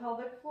 Gather the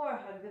pelvic floor,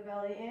 hug the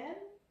belly in.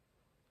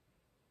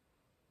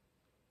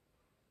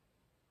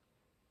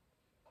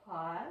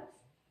 Pause.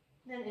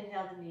 Then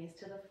inhale the knees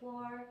to the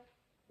floor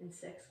in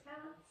 6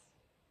 counts.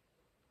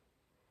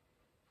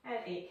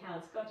 At 8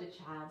 counts, go to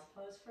child's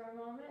pose for a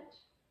moment.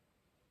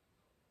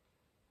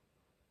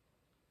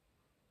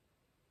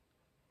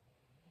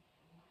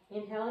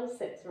 Inhale in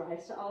 6,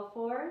 rise to all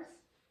 4s.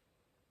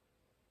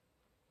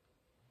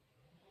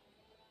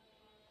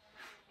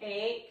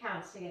 8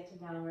 counts to get to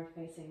downward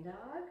facing dog.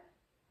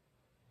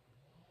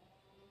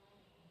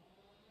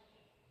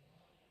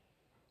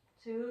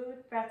 2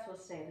 breaths will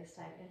stay this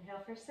time.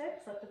 Inhale for 6,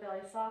 let the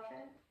belly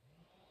soften.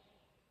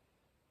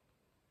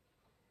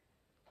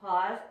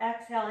 Pause,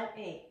 exhale at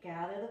 8.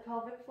 Gather the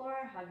pelvic floor,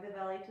 hug the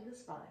belly to the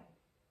spine.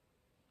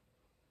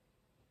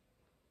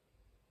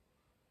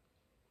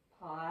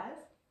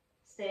 Pause.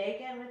 Stay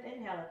again with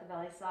inhale, let the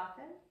belly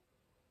soften.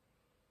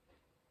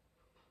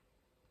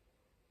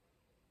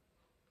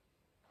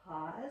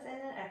 Pause,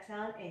 and then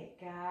exhale at 8.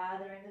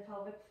 Gathering the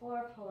pelvic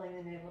floor, pulling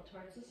the navel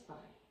towards the spine.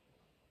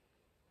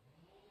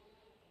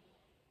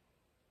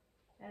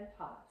 And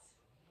pause.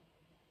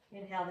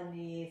 Inhale the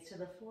knees to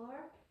the floor.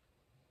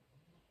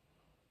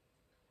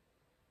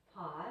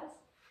 Pause.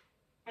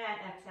 And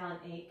exhale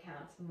in 8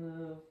 counts.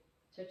 Move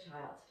to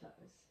child's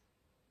pose.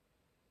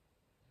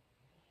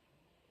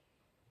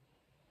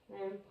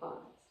 And pause.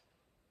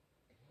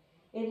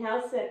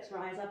 Inhale 6,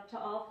 rise up to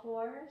all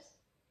fours.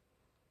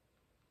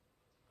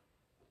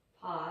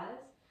 Pause.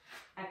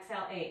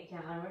 Exhale 8,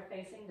 downward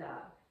facing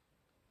dog.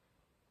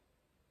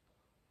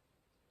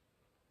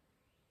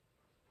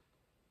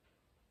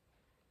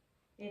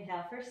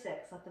 Inhale for 6,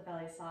 let the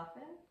belly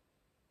soften.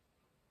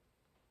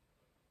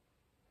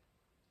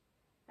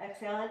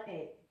 Exhale at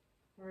 8,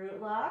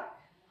 root lock,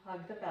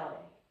 hug the belly.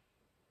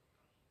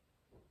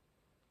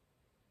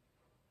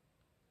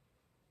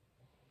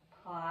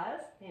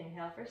 Pause,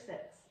 inhale for 6.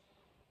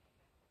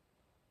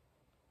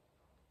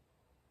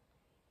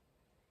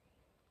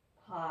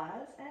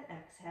 Pause and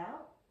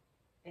exhale,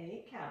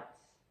 8 counts.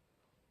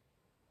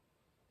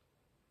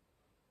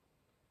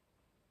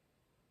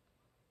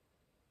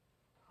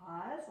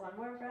 Pause, one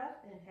more breath,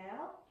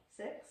 inhale,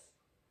 6.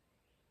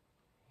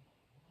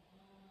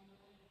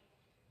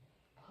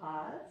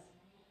 Pause,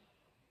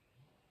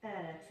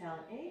 and exhale,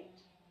 8.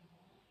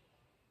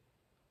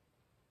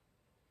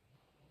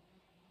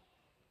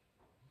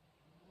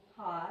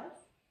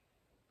 Pause,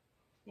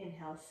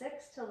 inhale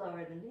 6 to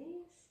lower the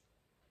knees.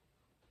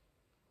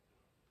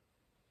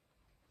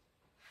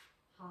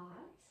 Pause,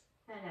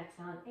 and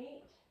exhale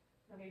 8.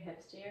 From your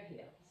hips to your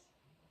heels.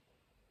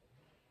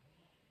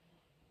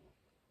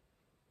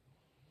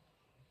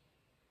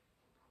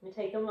 We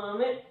take a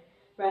moment,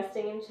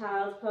 resting in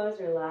child's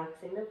pose,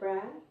 relaxing the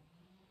breath.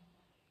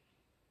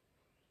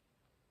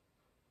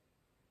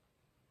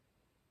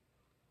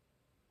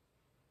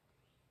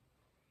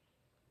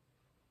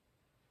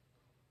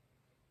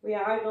 We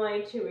are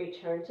going to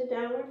return to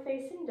downward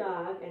facing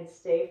dog and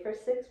stay for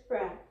 6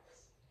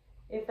 breaths.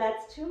 If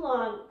that's too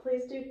long,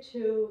 please do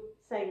 2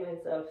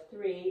 segments of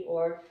 3,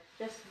 or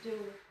just do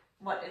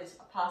what is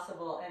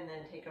possible and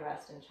then take a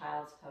rest in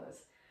child's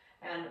pose.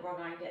 And we're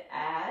going to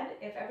add,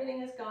 if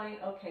everything is going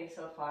okay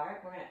so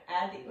far, we're going to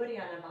add the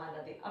Udāna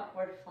Vayu, the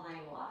upward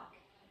flying lock.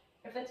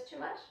 If it's too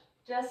much,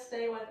 just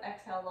stay with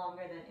exhale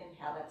longer than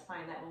inhale. That's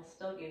fine. That will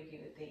still give you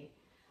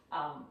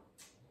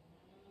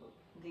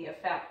the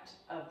effect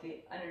of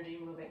the energy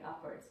moving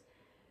upwards.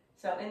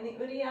 So in the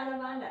Udāna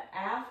Vayu,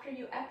 after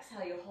you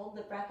exhale, you hold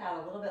the breath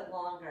out a little bit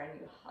longer and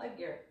you hug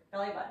your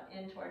belly button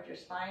in towards your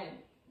spine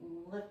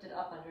and lift it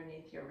up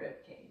underneath your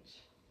rib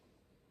cage.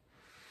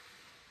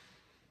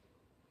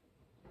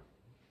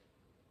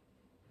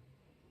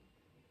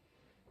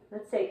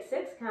 Let's take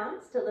 6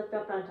 counts to lift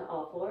up onto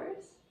all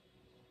fours.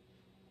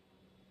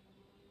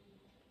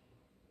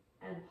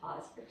 And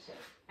pause for 2.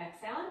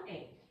 Exhale and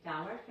 8,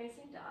 downward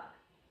facing dog.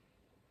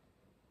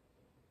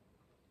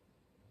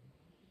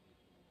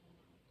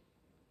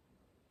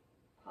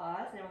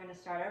 Pause, now we're going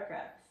to start our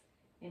breaths.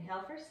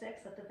 Inhale for 6,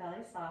 let the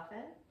belly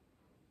soften.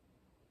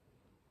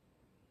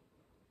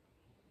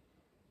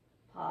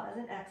 Pause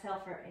and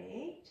exhale for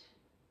 8.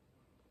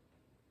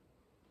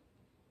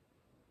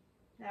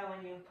 Now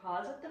when you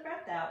pause with the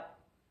breath out,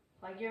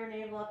 plug your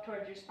navel up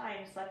towards your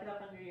spine, suck it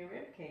up under your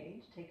rib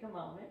cage, take a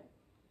moment.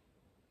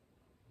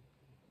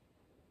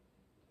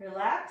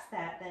 Relax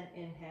that, then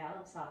inhale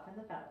and soften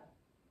the belly.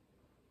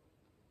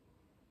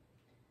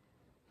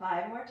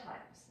 5 more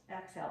times.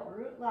 Exhale,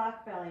 root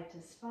lock, belly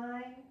to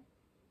spine.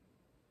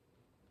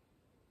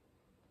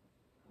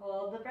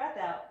 Hold the breath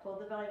out, pull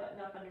the belly button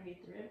up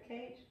underneath the rib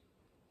cage.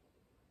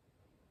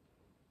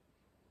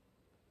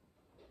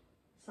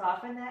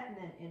 Soften that and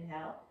then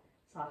inhale,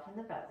 soften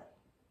the belly.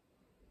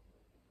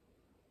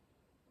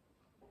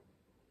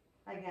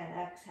 Again,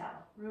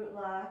 exhale, root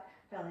lock,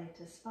 belly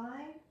to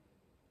spine.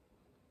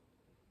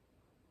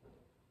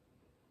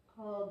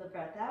 Hold the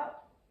breath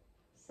out,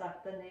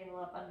 suck the navel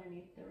up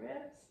underneath the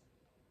ribs.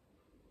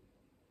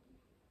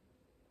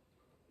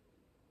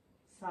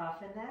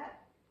 Soften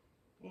that,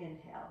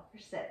 inhale for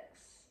 6.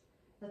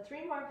 So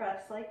 3 more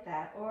breaths like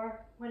that, or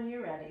when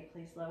you're ready,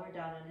 please lower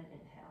down on an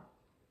inhale.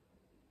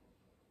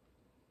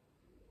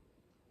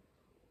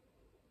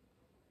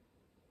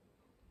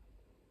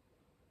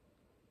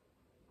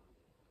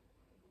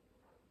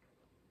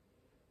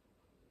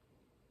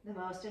 The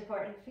most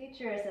important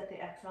feature is that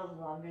the exhale is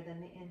longer than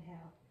the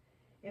inhale.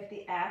 If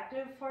the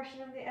active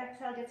portion of the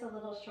exhale gets a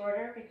little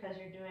shorter because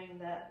you're doing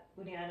the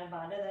Udāna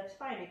Vayu, that's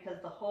fine because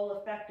the whole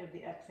effect of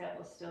the exhale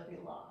will still be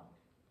long.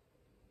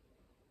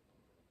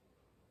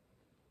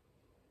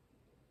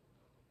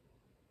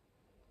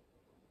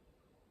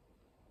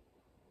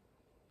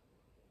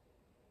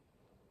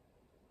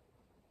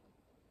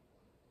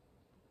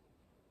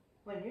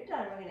 When you're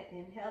done, we're going to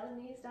inhale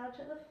the knees down to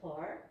the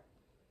floor.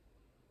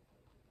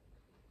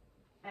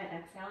 And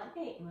exhale at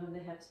 8, move the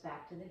hips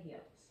back to the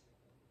heels.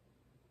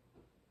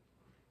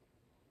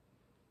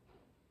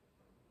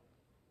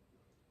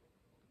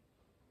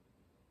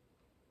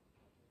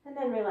 And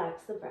then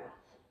relax the breath.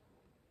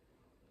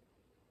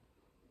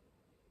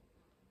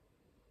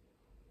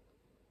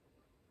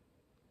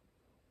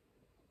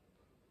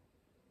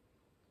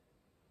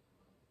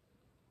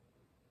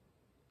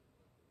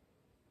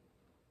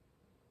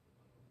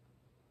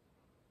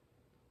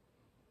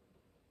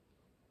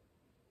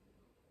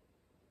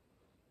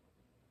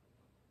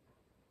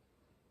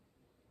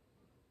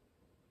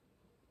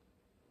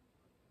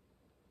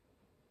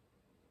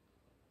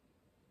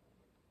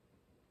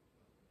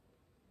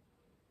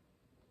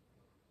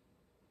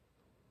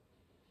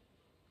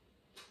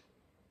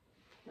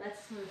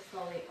 Let's move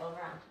slowly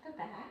over onto the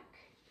back.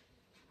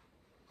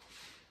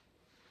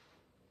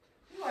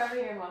 Wherever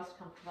you're most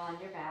comfortable on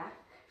your back.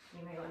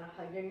 You may want to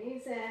hug your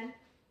knees in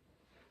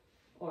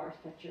or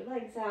stretch your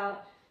legs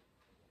out.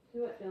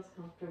 Do what feels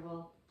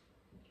comfortable.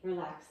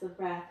 Relax the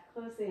breath,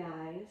 close the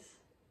eyes.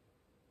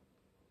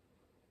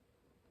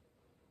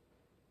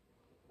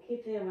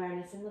 Keep the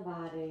awareness in the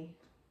body.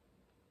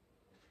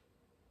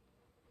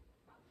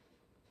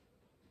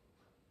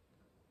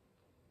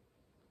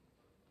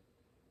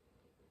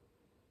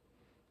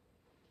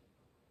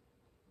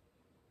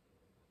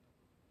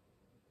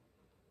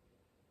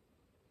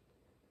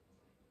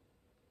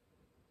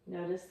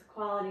 Notice the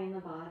quality in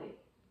the body.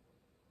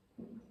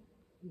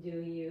 Do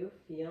you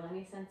feel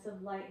any sense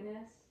of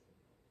lightness?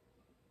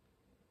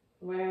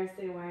 Where is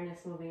the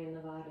awareness moving in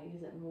the body?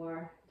 Is it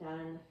more down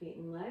in the feet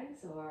and legs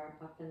or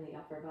up in the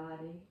upper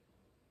body?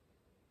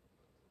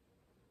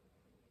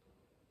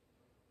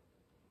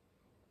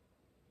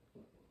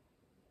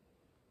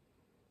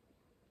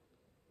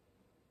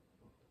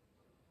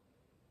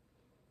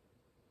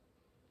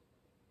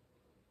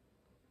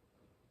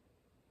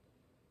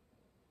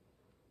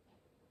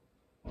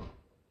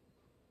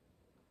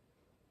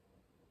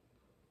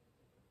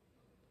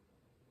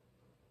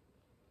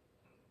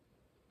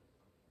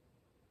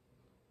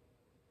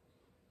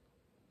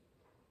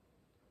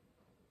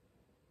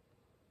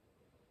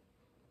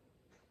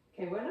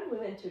 Okay, we're going to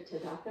move into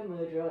Tadaka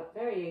Mudra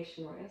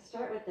variation. We're going to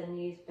start with the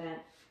knees bent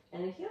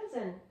and the heels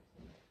in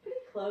pretty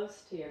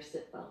close to your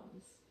sit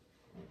bones.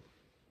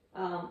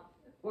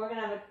 We're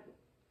going to have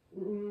a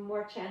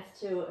more chance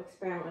to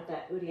experiment with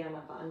that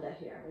Udāna Vayu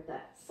here, with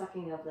that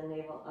sucking of the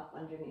navel up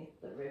underneath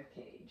the rib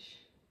cage.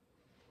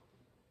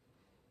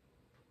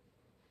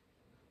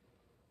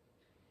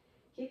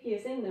 Keep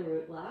using the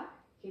root lock.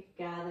 Keep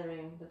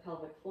gathering the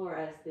pelvic floor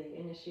as the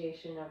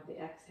initiation of the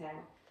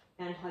exhale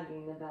and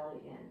hugging the belly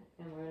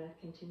in. And we're going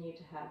to continue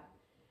to have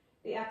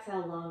the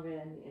exhale longer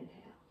than the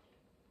inhale.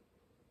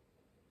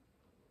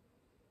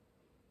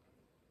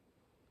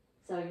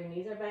 So your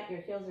knees are bent,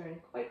 your heels are in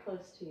quite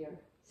close to your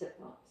sit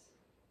bones.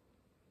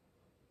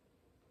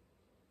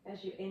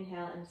 As you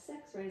inhale in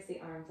 6, raise the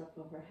arms up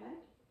overhead.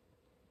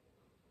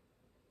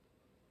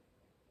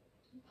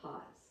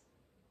 Pause.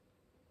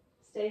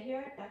 Stay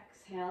here and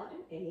exhale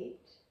in 8.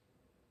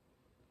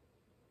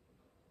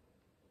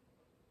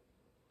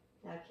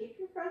 Now keep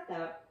your breath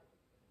out.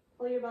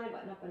 Pull your belly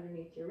button up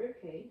underneath your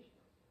rib cage.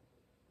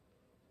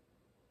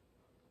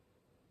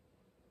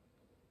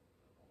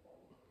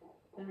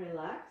 And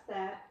relax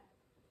that.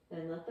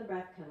 Then let the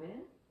breath come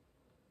in.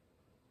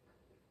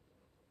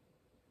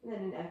 And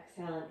then an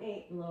exhale in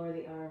 8 and lower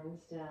the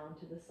arms down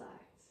to the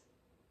sides.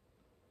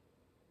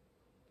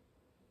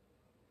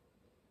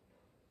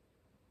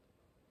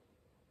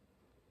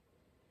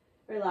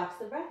 Relax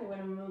the breath. We're going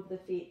to move the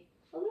feet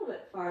a little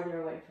bit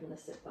farther away from the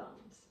sit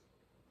bones.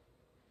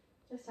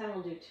 This time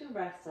we'll do 2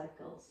 breath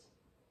cycles.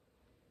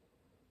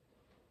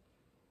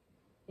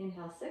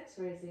 Inhale 6,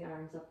 raise the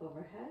arms up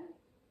overhead.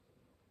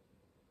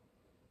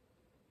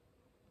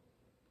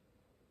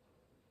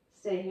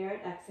 Stay here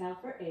and exhale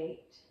for 8.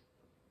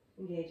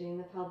 Engaging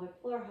the pelvic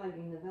floor,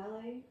 hugging the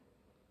belly.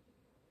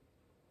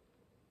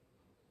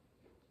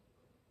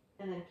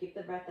 And then keep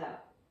the breath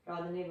out.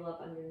 Draw the navel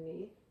up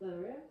underneath the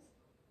ribs.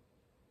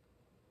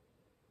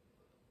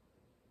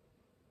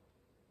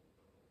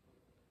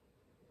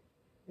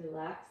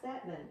 Relax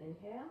that, then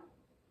inhale.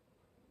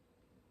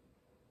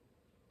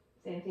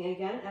 Same thing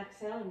again,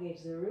 exhale,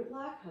 engage the root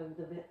lock, hug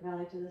the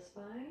belly to the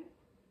spine.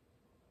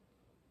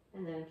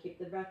 And then keep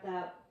the breath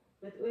out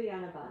with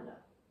Udāna Vayu.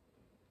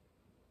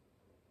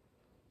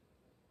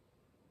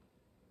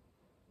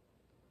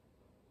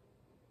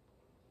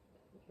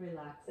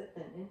 Relax it,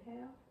 then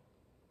inhale.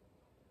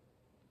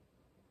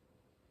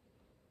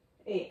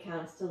 8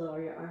 counts to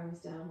lower your arms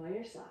down by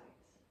your sides.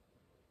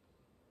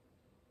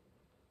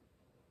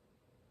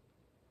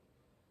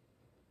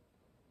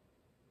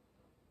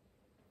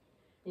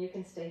 You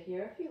can stay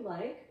here if you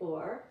like,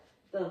 or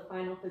the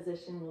final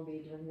position will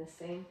be doing the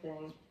same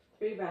thing.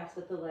 3 breaths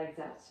with the legs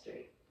out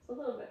straight. It's a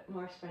little bit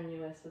more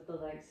strenuous with the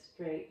legs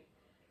straight,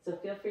 so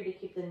feel free to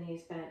keep the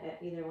knees bent at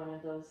either one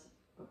of those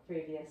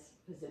previous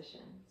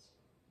positions.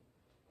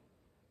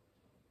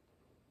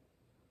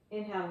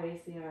 Inhale,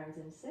 raise the arms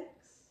in 6.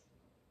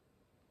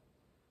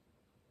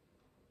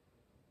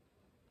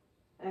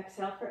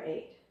 Exhale for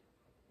 8.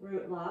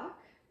 Root lock,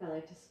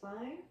 belly to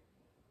spine.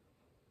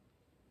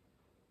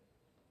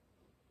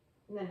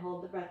 And then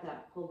hold the breath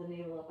out. Pull the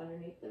navel up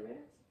underneath the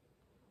ribs.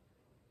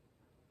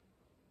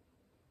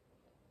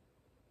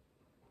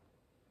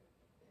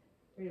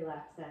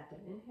 Relax that, then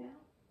inhale.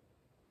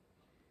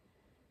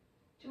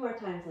 2 more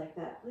times like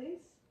that, please.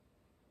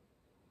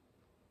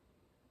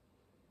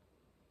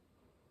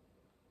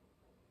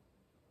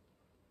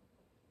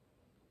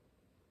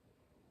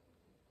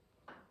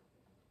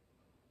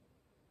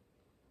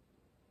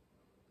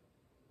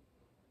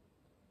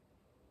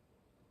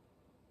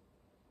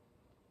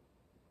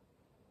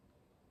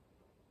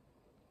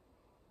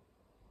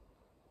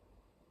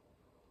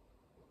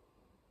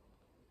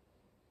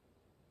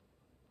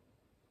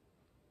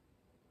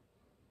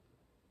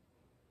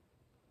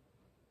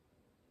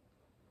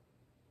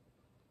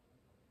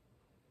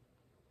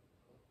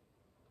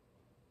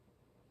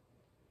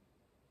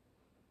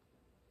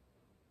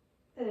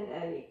 Then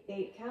at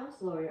 8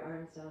 counts, lower your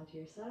arms down to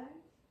your sides.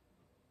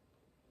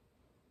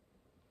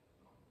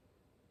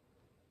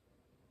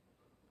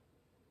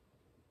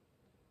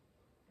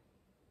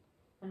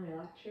 And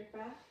relax your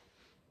breath.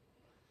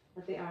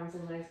 Let the arms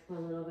and legs come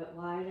a little bit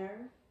wider.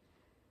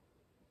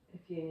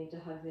 If you need to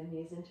hug the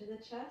knees into the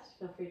chest,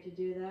 feel free to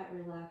do that.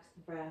 Relax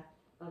the breath.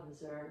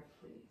 Observe,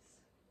 please.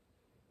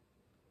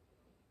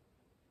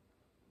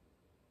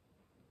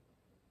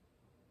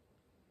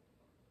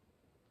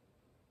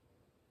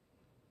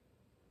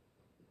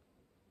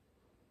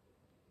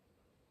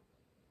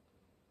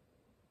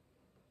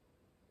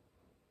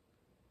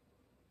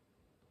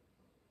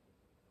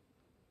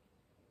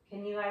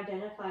 Can you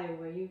identify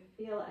where you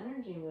feel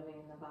energy moving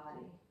in the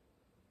body?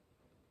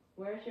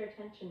 Where is your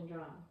attention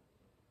drawn?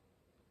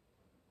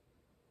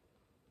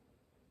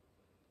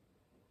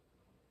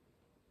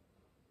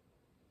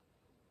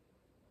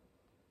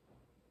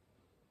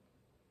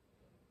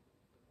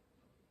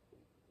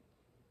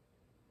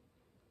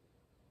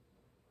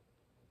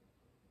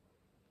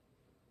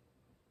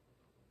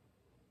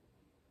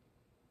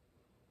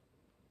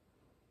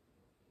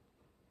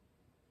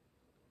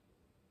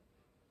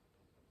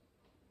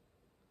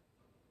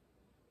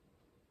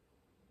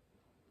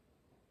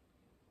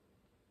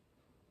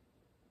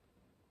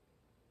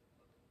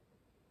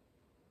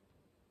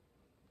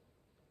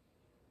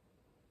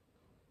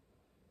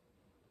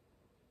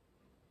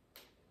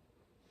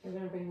 We're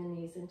going to bring the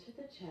knees into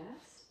the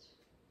chest.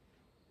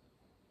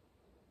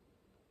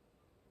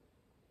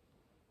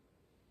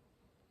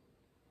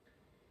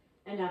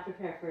 And now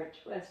prepare for a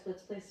twist.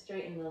 Let's place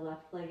straighten the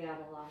left leg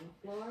out along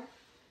the floor.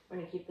 We're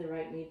going to keep the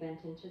right knee bent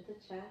into the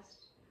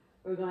chest.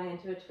 We're going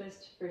into a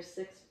twist for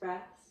 6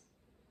 breaths.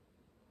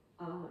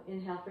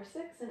 Inhale for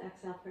 6 and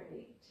exhale for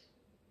 8.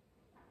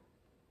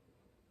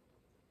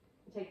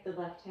 Take the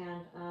left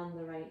hand on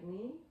the right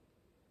knee.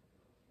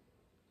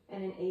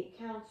 And in 8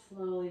 counts,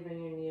 slowly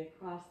bring your knee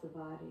across the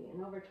body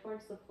and over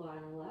towards the floor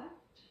on the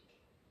left.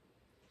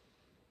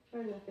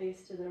 Turn the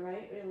face to the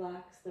right,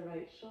 relax the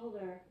right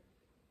shoulder,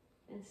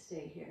 and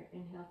stay here.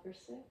 Inhale for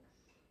 6.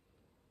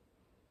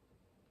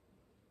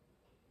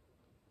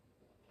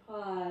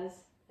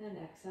 Pause and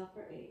exhale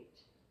for 8.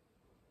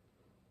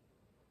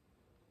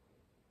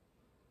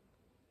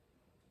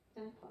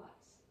 And pause.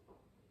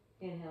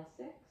 Inhale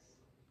 6.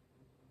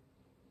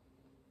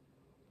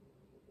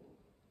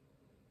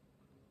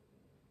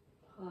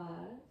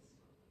 Pause,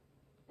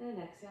 and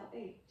exhale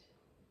 8.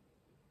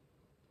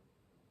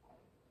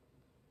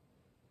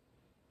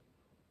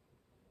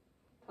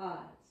 Pause.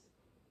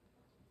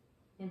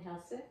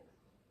 Inhale 6.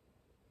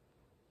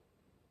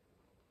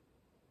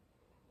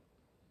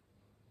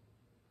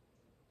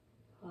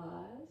 Pause,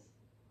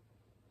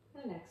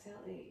 and exhale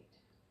 8.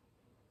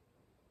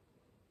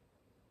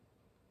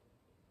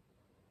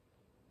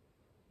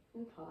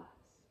 And pause.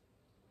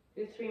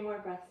 Do 3 more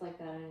breaths like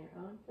that on your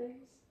own, please.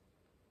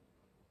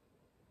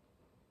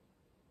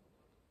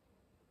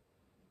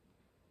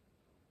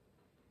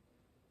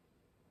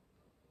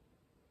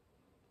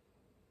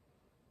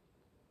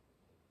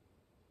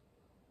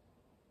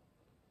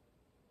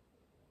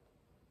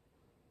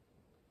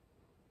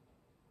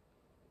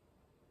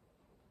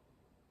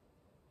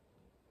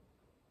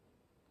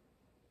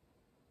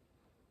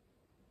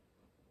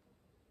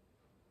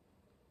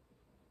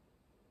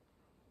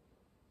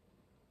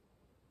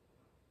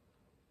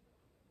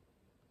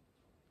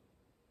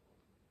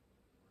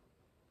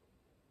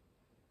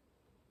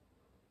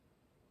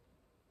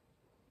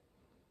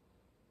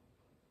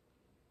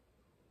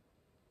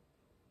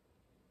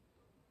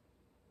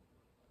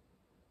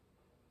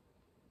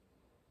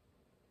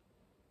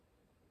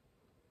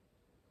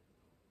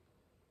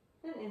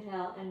 And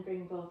inhale and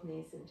bring both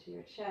knees into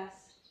your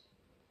chest.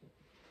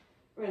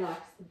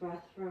 Relax the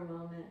breath for a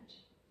moment.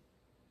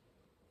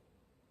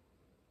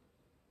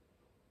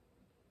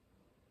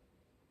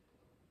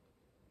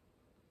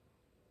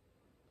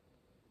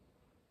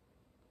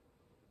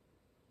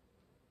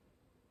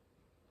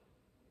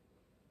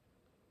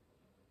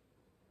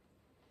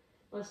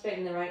 We'll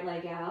straighten the right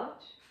leg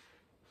out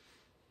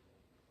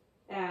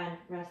and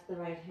rest the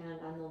right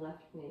hand on the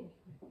left knee.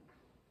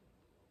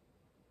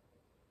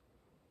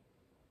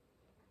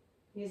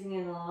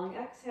 Using a long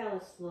exhale,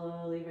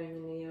 slowly bring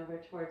the knee over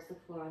towards the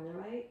floor on the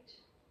right.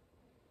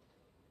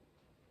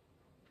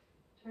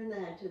 Turn the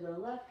head to the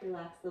left,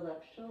 relax the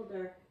left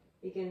shoulder.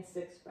 Begin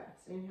 6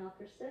 breaths. Inhale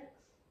for 6.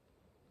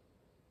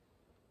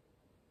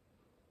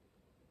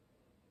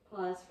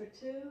 Pause for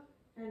 2,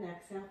 and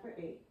exhale for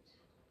 8.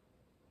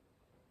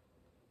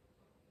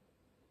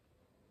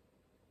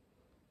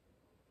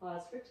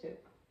 Pause for 2.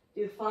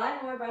 Do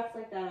 5 more breaths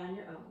like that on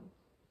your own.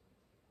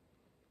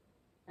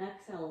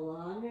 Exhale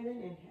longer than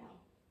inhale.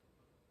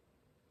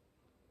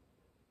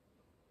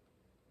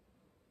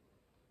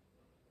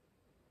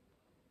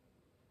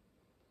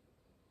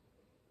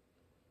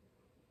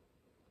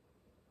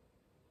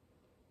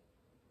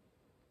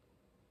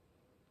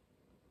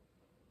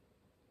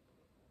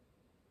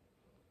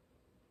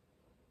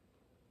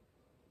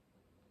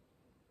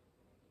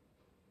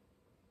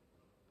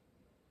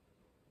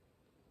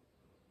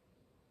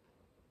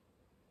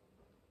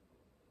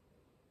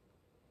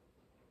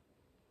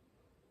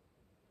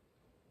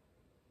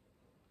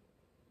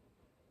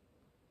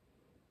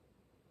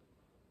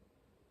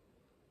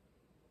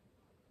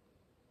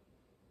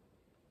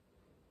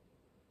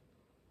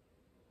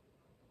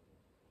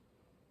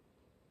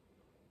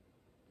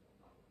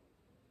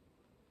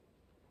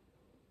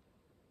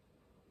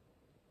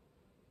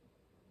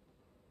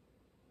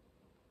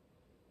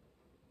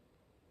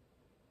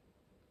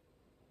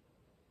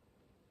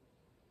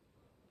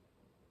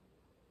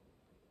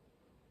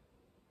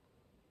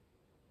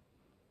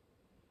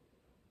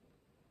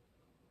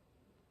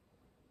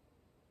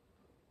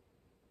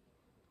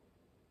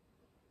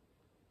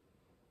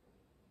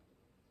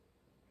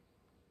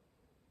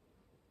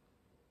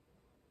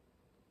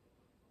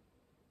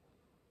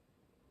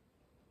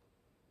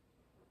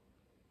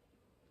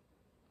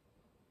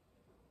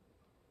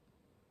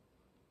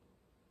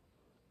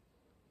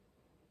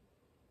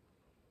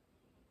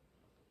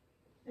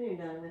 When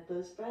you're done with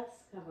those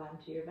breaths, come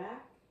onto your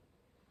back.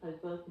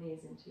 Hug both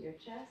knees into your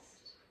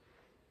chest.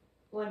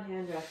 One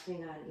hand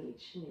resting on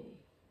each knee.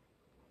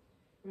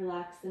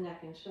 Relax the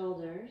neck and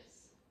shoulders.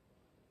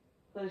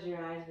 Close your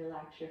eyes,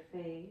 relax your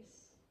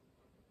face.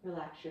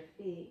 Relax your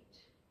feet.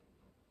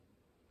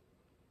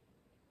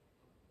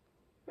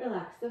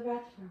 Relax the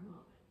breath for a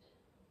moment.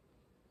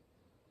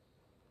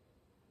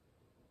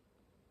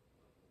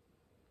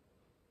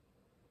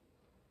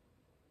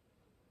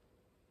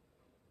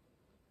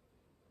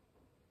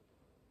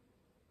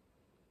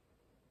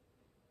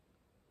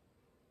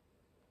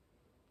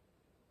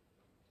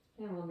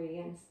 And we'll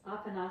begin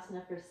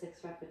Asana for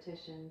 6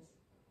 repetitions.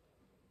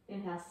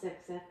 Inhale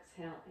 6,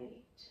 exhale 8.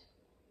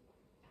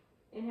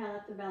 Inhale,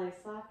 let the belly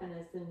soften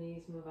as the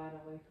knees move out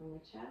away from the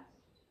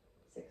chest.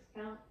 6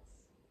 counts.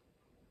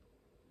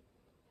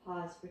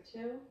 Pause for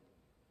 2.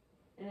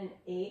 And in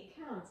 8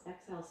 counts,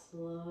 exhale,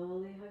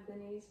 slowly hug the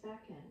knees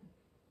back in.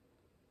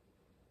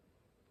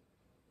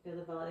 Feel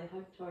the belly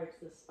hug towards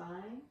the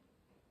spine.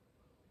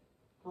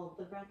 Hold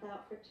the breath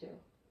out for 2.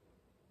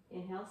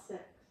 Inhale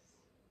 6.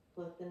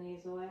 Float the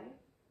knees away.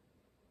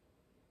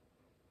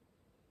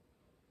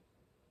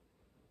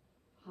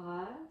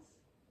 Pause.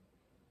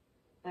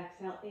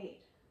 Exhale 8.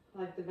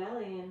 Hug the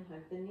belly in,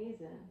 hug the knees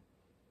in.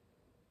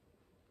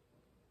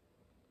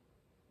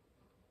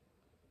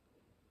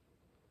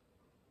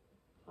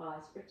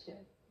 Pause for 2.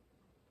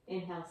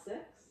 Inhale 6.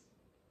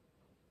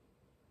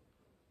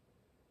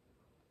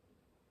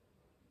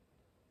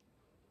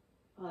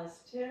 Pause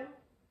 2.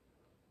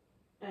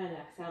 And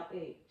exhale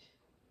 8.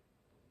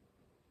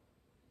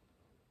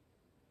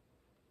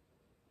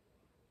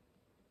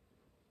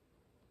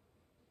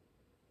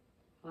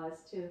 Pause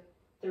 2.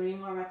 3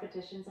 more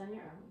repetitions on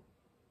your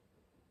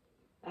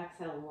own.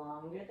 Exhale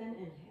longer than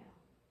inhale.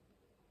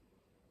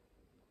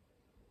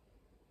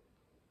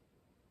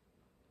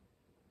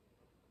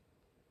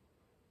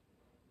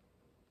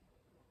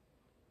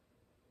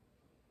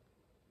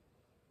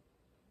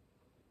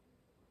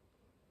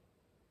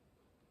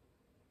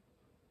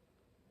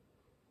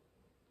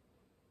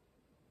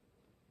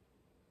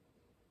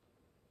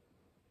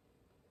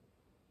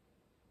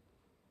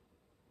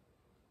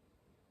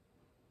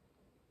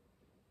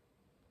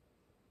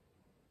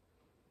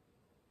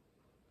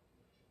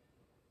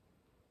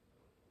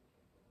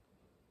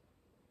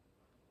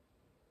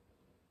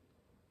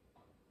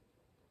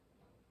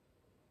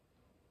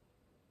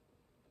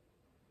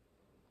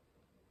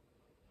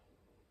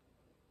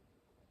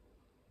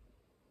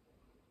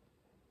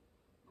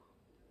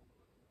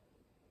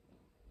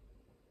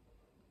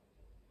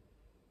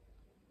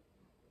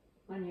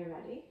 When you're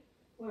ready,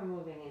 we're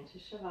moving into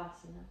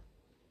Shavasana.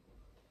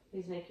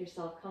 Please make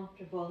yourself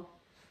comfortable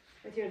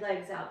with your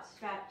legs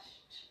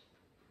outstretched.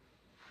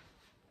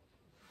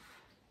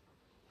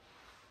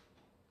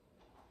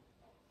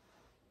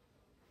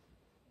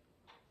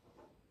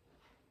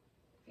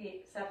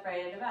 Feet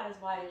separated about as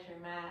wide as your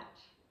mat.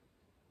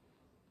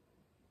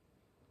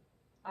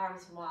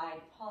 Arms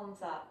wide,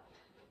 palms up.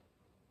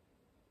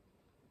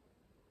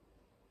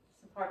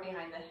 Support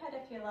behind the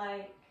head if you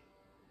like.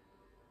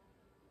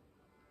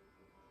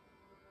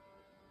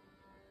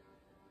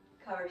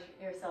 Cover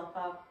yourself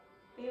up.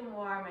 Be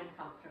warm and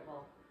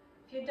comfortable.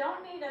 If you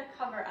don't need a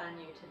cover on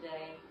you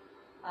today,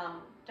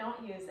 don't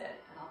use it,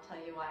 and I'll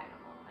tell you why in a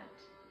moment.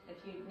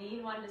 If you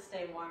need one to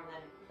stay warm,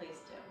 then please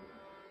do.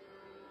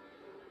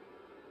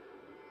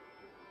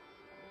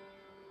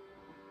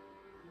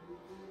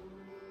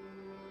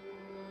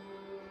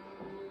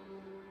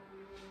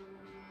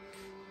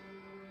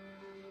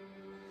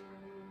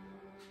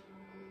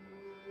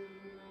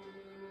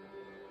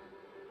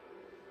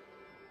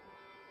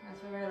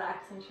 As we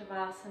relax in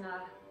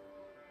Shavasana,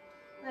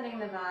 letting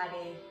the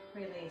body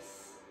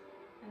release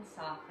and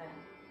soften.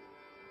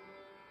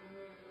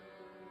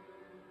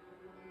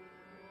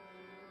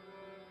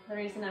 The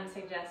reason I'm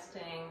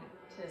suggesting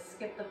to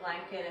skip the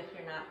blanket if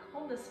you're not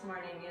cold this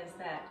morning is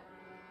that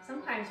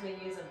sometimes we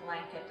use a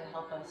blanket to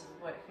help us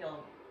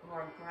feel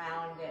more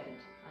grounded.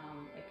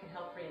 It can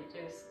help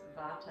reduce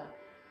vata.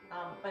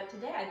 But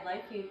today I'd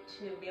like you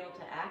to be able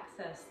to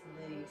access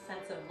the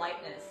sense of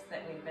lightness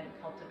that we've been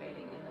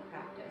cultivating in the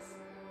practice.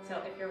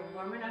 So if you're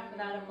warm enough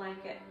without a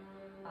blanket,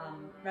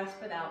 rest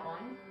without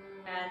one.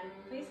 And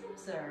please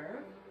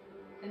observe,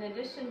 in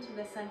addition to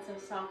the sense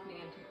of softening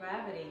into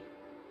gravity,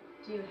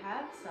 do you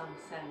have some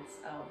sense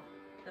of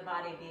the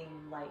body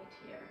being light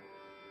here?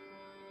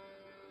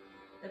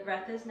 The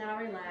breath is now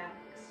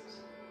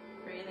relaxed,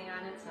 breathing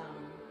on its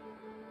own.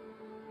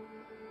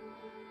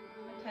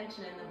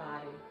 Attention in the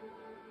body.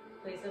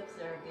 Please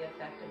observe the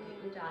effect of the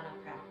Udāna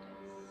practice.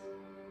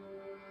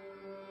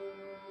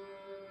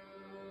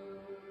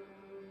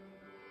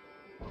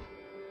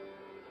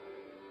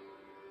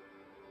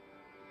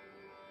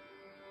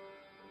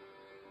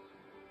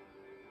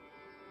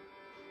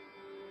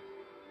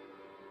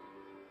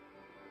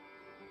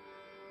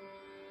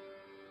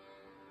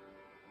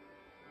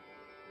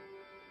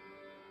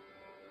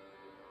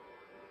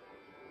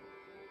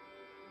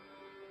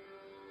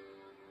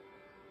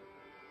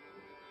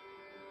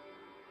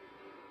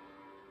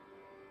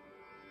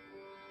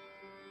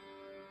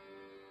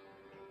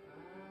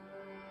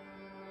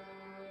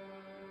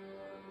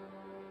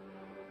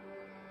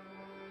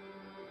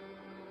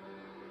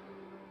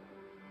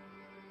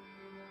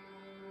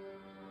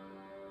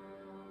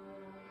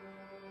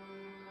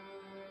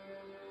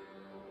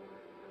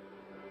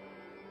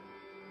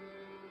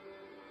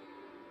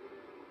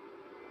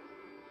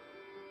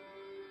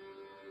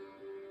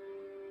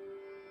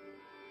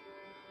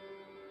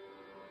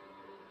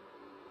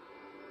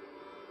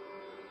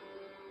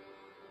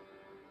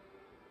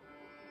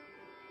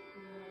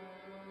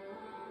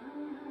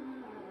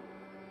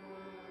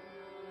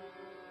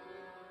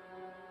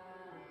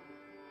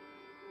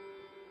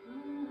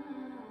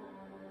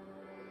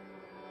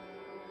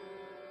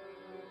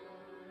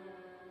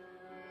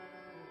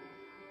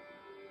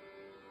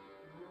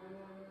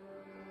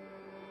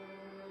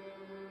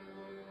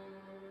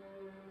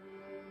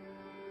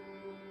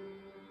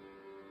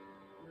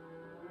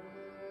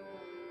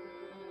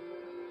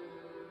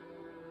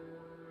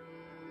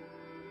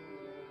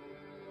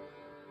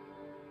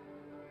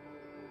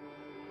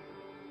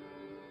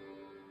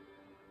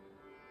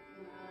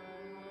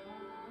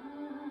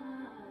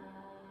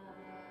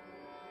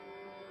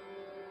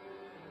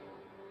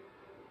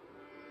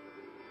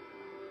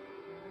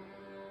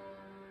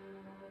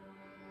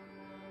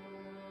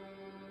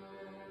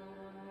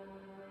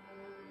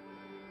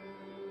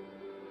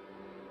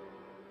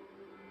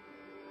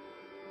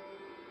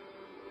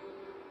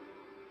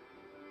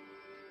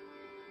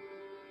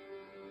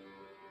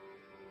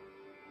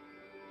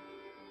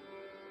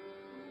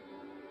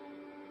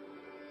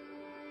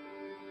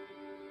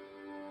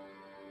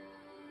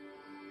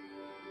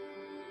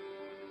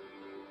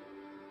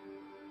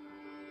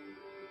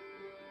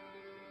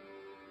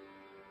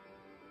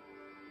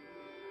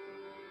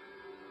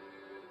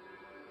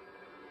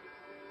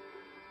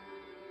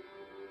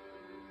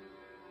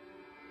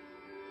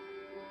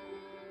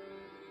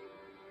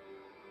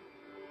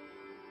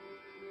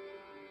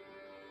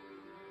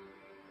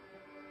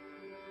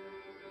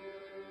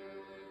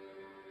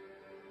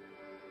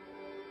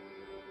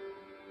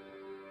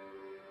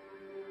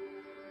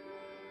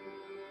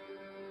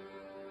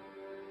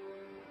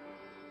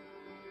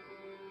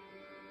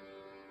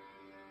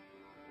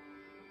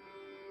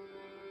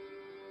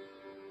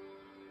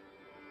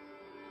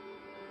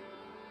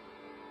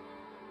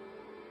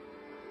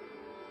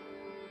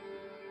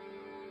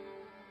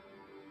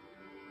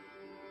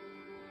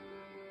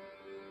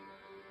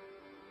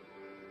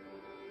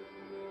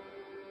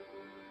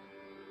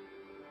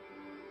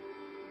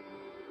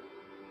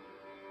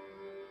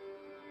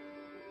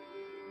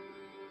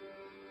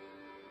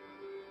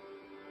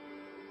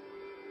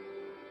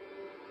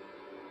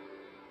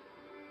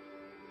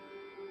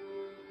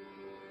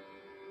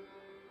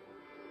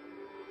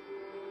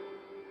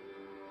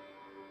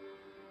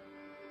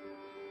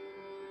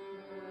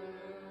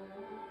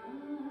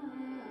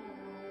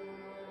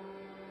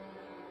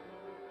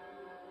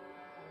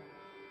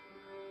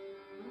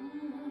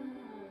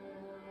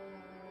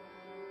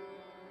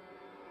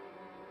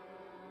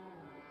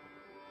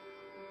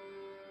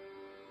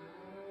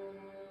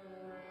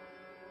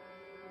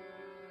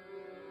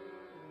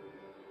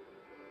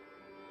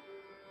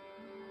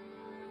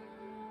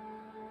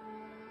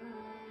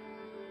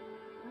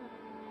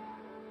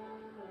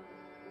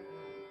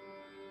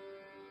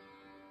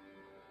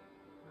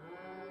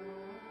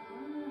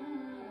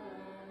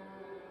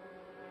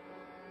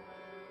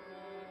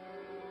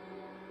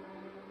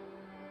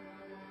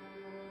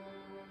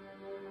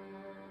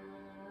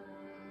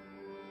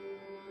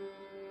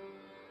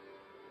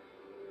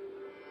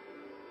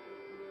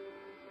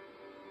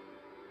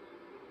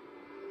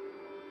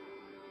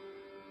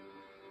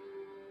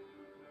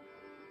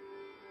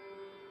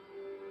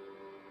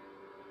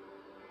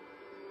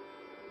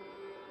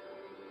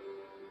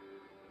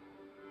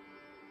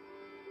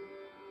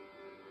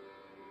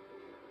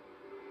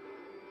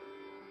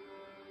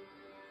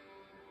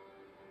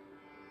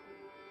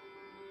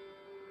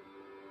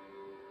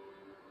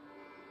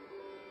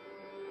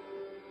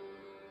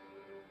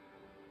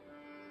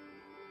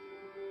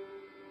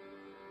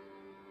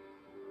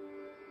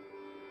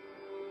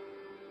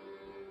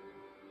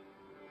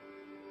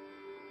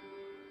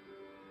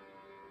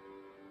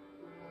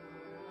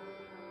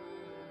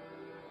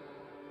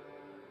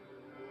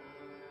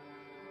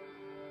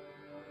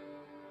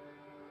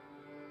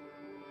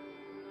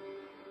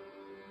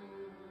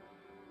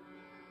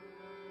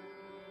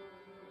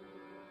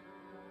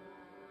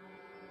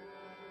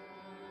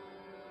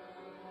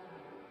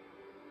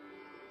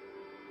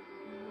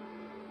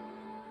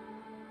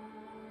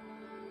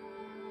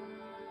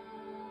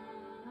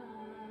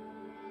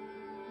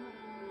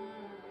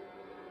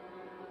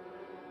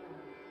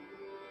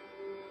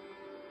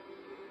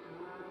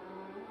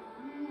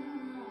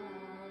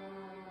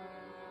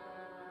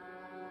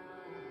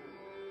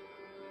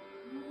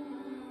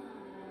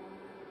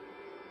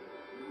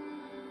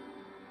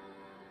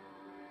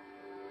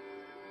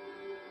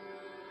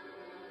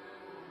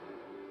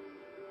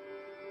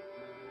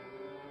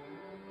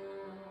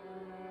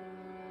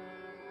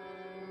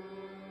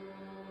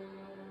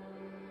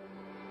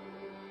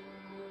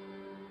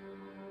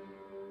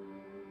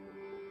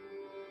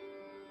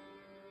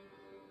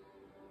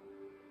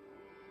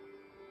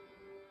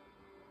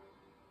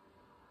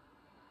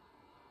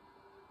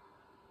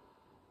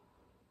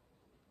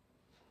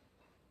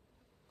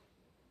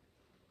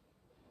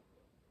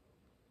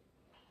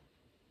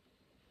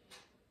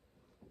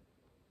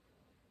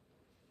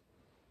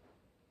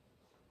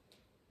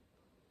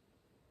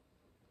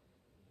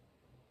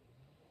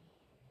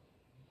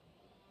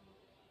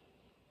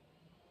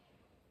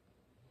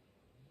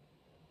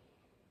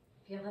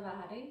 Feel the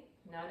body.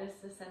 Notice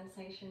the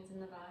sensations in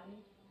the body.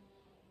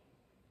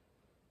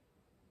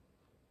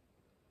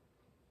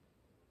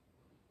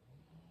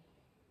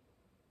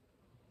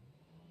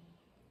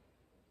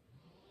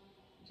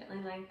 Gently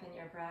lengthen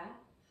your breath.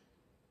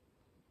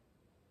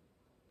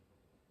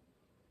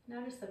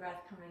 Notice the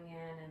breath coming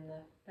in and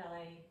the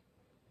belly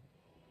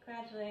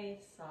gradually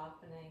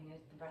softening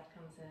as the breath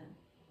comes in.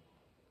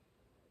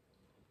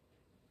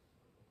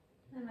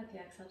 And with the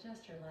exhale,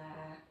 just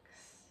relax.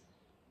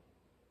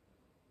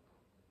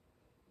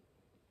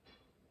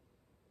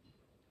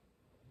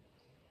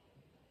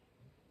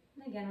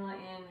 And again, we'll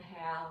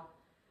inhale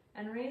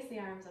and raise the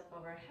arms up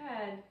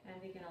overhead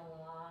and begin a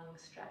long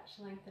stretch,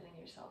 lengthening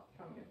yourself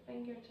from your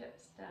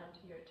fingertips down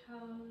to your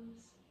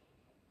toes.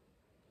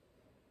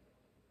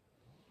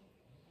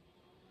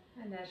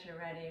 And as you're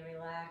ready,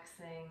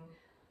 relaxing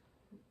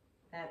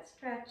that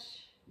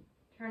stretch,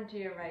 turn to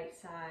your right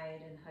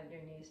side and hug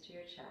your knees to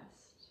your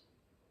chest.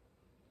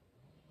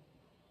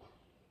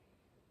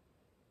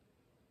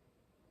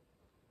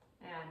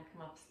 And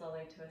come up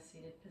slowly to a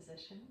seated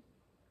position.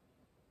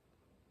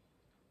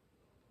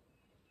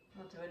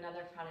 We'll do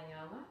another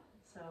pranayama.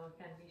 So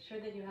again, be sure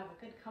that you have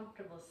a good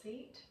comfortable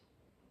seat.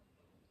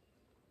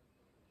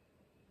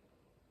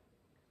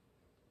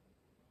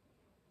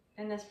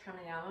 In this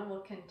pranayama,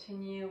 we'll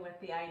continue with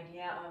the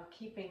idea of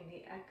keeping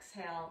the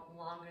exhale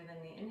longer than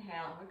the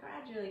inhale. And we're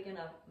gradually going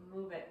to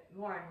move it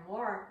more and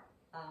more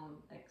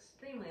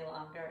extremely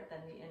longer than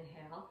the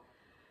inhale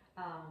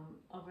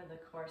over the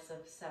course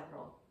of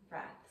several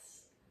breaths.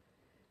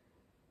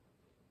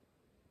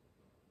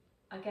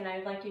 Again,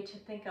 I'd like you to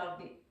think of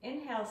the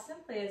inhale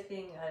simply as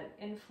being an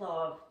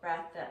inflow of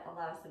breath that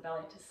allows the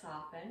belly to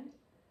soften,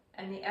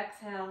 and the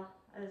exhale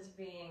as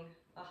being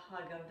a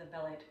hug of the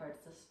belly towards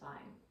the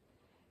spine.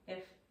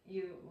 If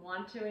you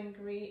want to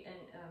include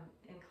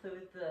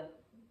the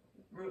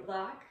root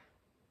lock,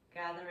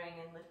 gathering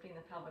and lifting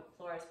the pelvic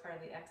floor as part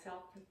of the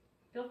exhale,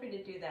 feel free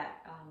to do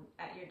that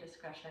at your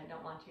discretion. I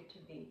don't want you to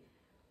be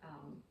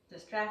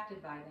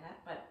distracted by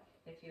that, but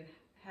if you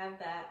have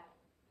that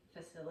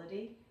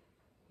facility,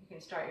 you can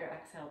start your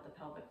exhale at the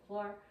pelvic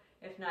floor.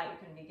 If not, you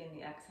can begin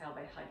the exhale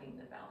by hugging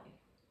the belly.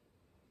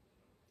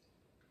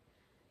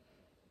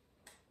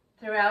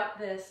 Throughout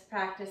this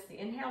practice, the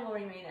inhale will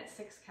remain at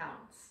 6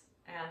 counts,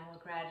 and we'll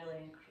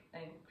gradually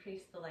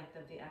increase the length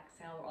of the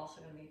exhale. We're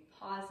also going to be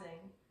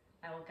pausing.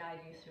 I will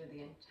guide you through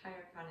the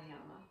entire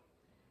pranayama.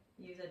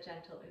 Use a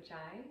gentle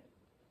ujjayi.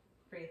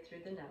 Breathe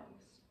through the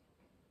nose.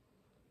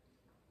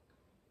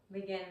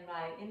 Begin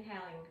by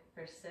inhaling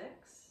for 6.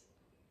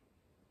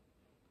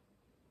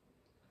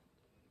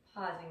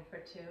 Pausing for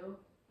 2,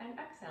 and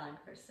exhaling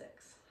for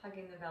 6,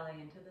 hugging the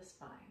belly into the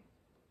spine.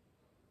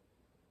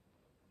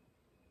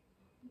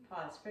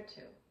 Pause for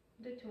 2.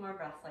 Do 2 more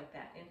breaths like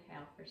that.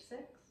 Inhale for 6.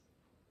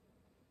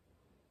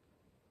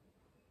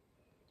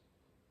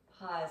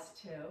 Pause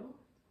 2,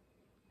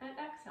 and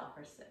exhale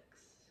for 6.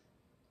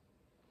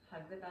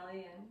 Hug the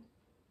belly in.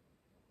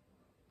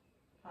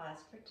 Pause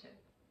for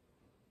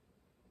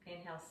 2.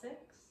 Inhale 6.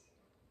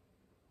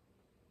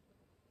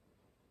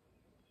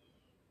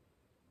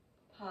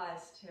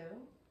 Pause 2,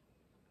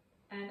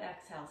 and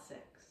exhale 6.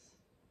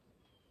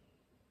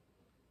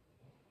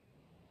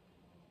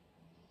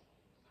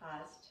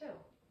 Pause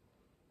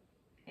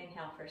 2.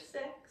 Inhale for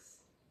 6.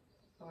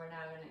 We're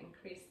now going to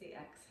increase the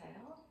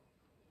exhale.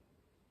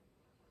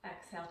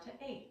 Exhale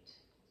to 8.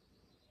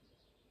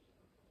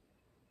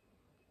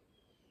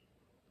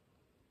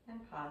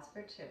 And pause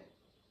for 2.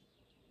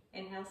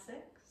 Inhale 6.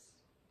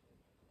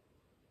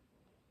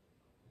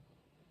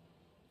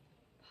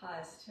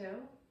 Pause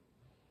 2.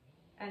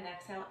 And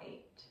exhale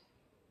 8.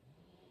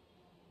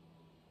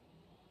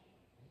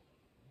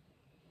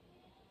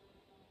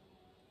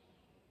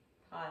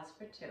 Pause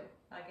for 2.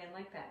 Again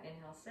like that.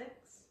 Inhale 6.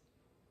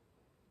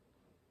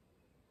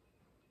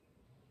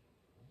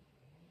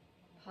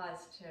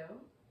 Pause 2.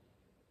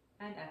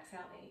 And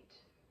exhale 8.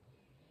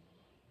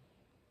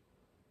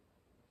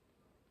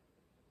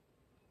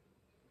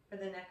 For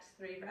the next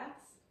 3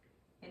 breaths,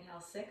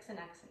 inhale 6 and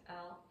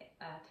exhale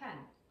 10.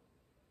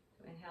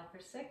 So inhale for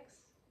 6.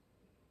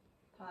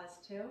 Pause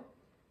 2,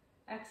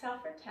 exhale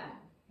for 10.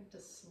 You have to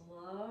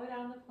slow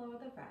down the flow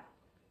of the breath.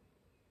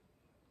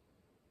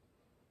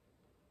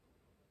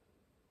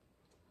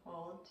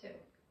 Hold 2.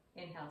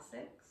 Inhale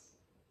 6.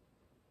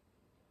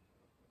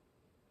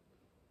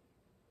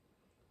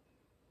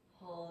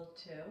 Hold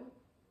 2,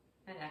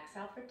 and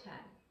exhale for 10.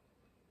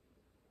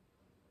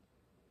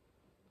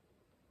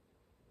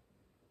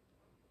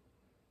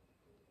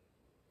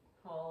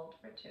 Hold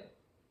for 2.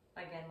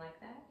 Again like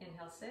that.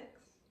 Inhale 6.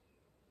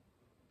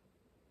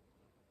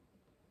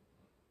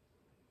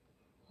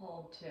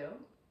 Hold 2,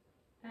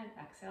 and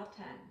exhale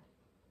 10.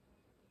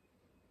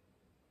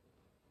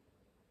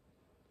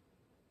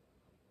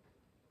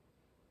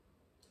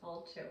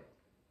 Hold 2.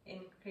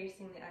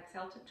 Increasing the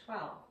exhale to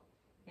 12.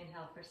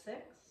 Inhale for 6.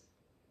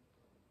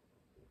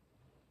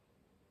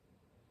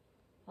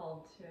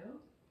 Hold 2.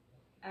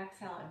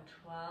 Exhale in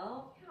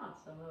 12 counts,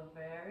 so move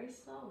very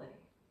slowly.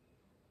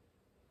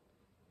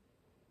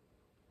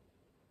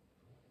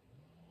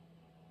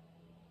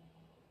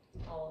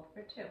 hold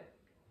for 2.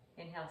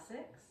 Inhale 6.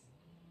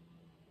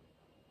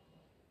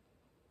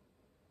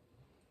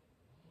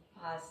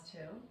 Pause 2.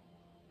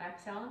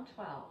 Exhale on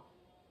 12.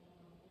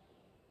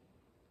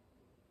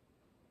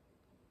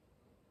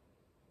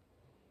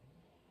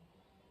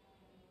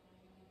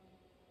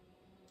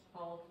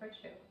 Hold for 2.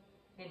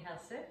 Inhale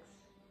 6.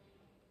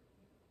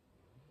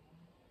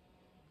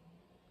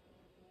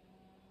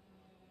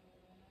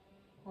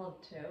 Hold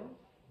 2.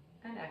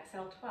 And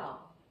exhale 12.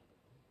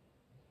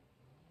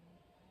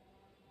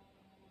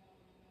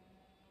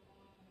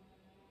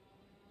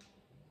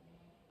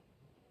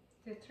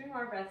 Do 3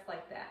 more breaths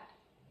like that.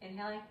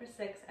 Inhaling for 6,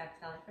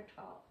 exhaling for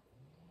 12.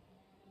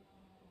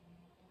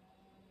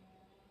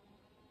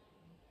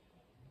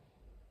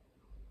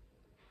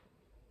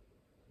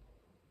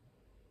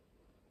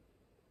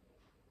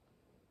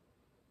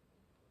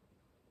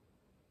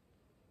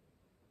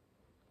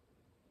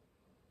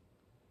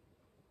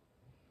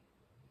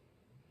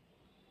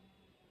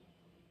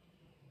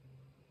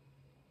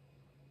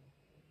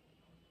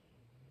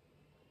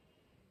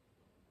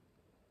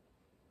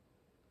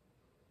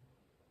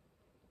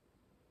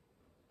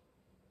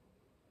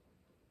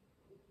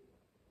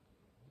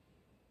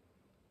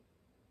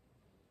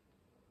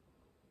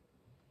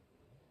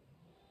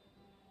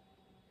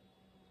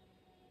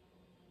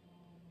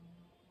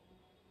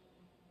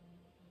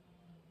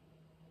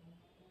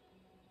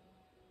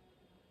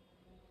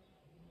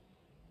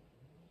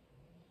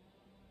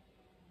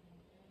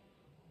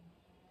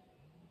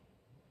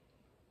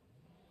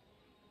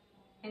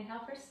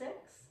 Inhale for 6.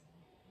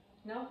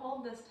 No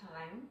hold this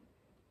time.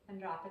 And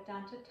drop it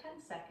down to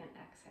 10-second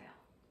exhale.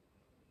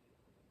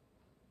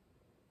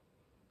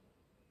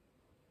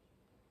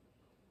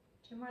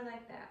 Two more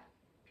like that.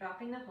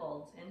 Dropping the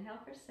holds. Inhale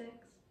for 6.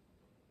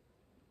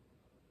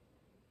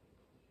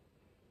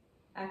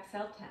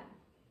 Exhale 10.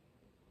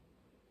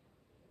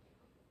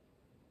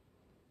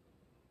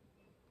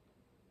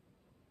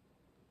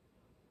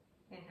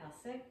 Inhale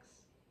 6.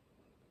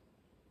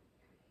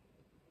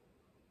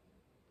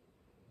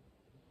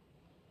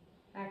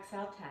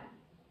 Exhale 10.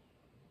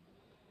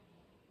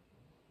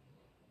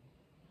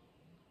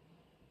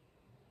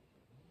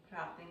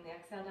 Dropping the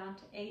exhale down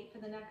to 8 for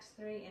the next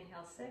 3.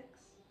 Inhale 6.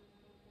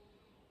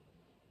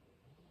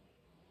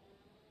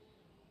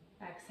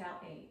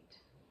 Exhale 8.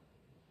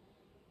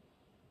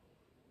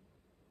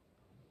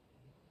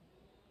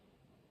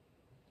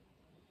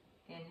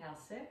 Inhale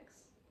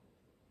 6.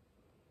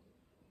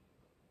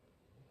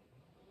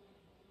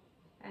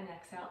 And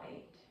exhale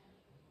 8.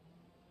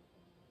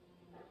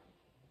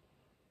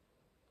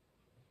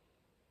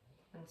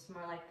 Once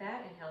more like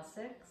that. Inhale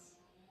 6.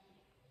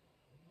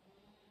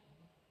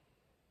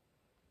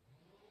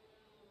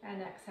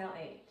 And exhale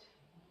 8.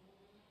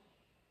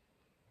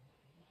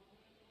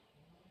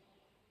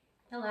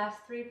 The last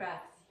 3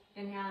 breaths.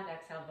 Inhale and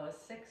exhale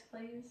both 6,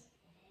 please.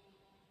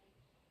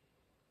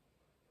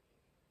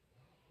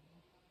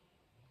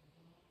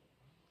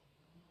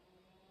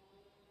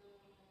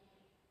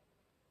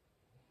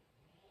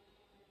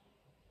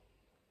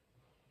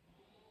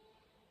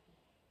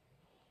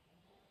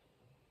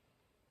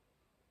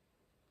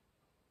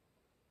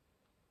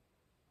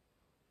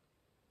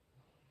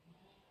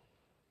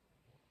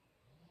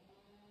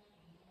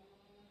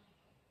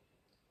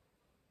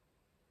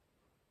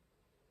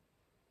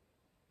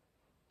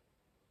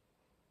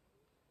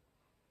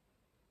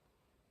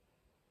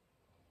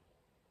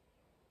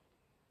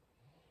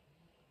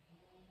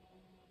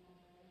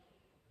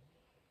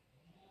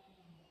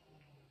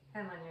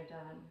 And when you're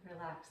done,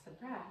 relax the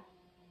breath.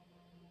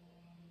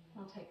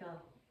 We'll take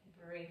a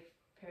brief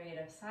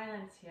period of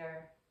silence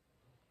here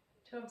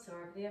to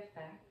absorb the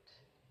effect,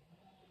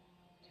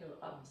 to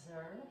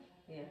observe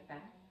the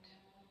effect.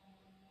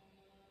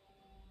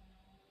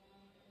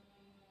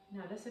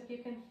 Notice if you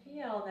can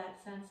feel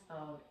that sense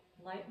of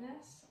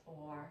lightness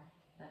or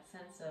that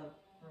sense of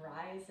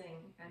rising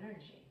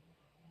energy.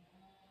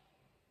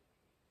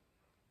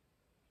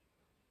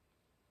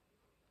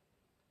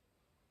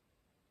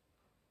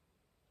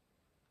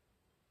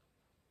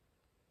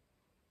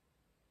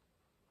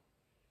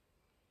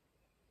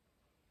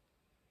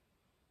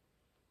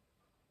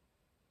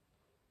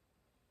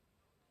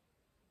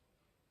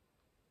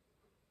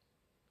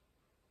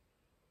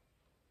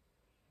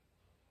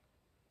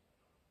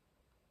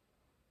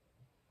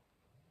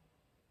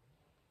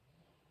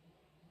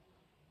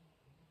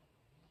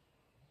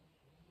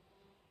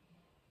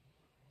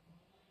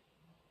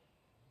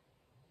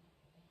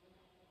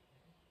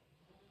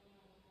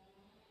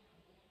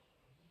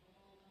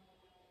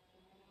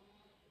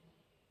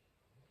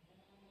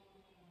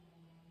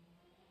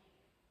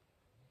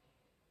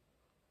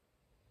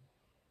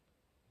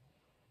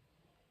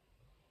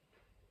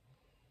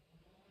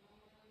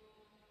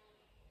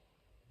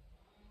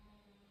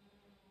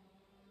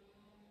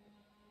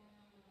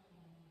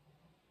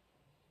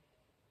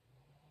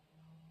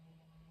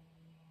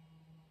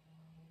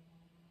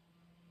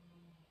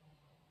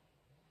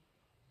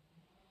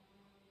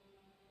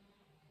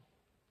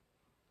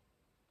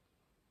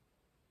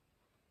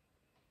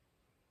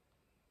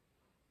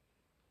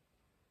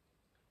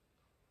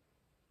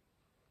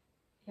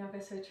 Yoga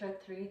Sutra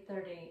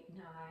 339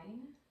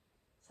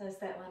 says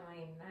that when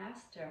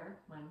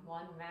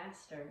one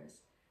masters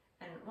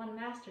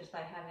by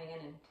having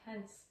an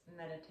intense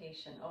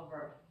meditation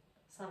over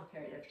some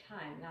period of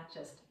time, not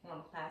just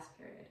one class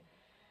period,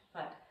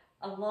 but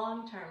a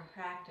long-term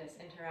practice,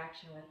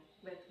 interaction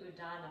with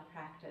Udāna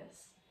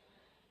practice,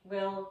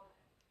 will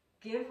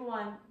give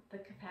one the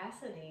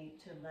capacity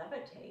to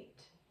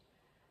levitate,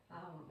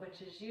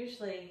 which is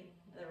usually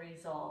the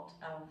result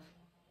of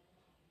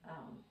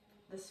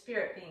the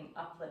spirit being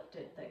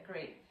uplifted, that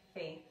great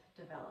faith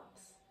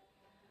develops.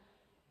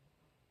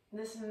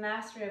 This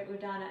mastery of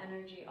Udāna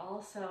energy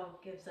also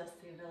gives us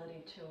the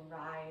ability to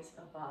rise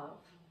above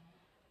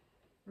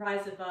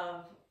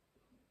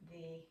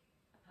the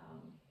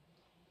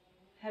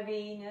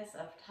heaviness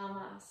of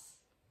tamas,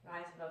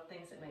 rise above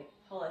things that may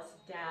pull us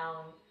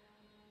down,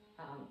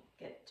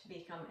 get to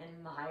become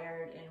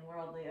admired in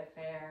worldly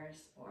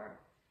affairs, or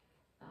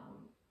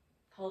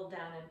pulled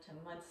down into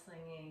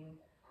mudslinging,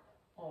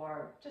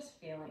 or just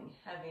feeling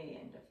heavy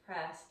and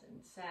depressed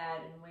and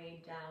sad and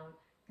weighed down.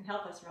 Can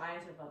help us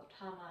rise above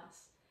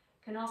tamas.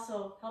 Can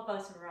also help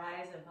us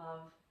rise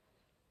above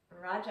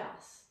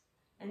rajas,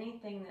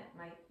 anything that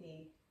might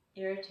be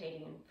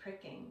irritating and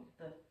pricking.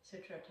 The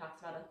sutra talks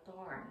about a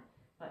thorn,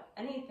 but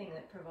anything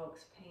that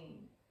provokes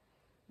pain.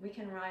 We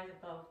can rise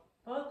above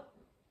both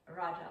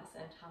rajas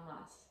and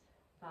tamas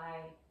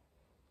by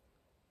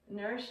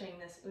nourishing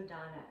this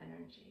Udāna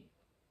energy.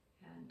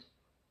 And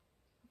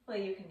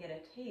hopefully you can get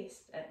a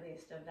taste, at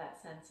least, of that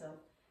sense of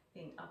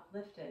being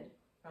uplifted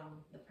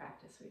from the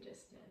practice we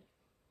just did.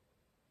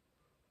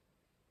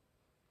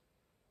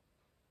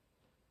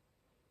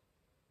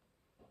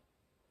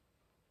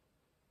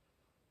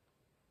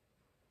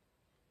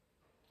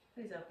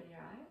 Please open your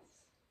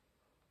eyes.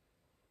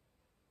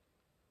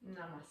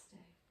 Namaste.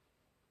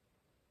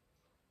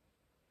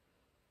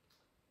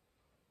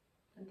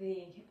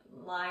 The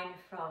line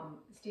from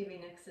Stevie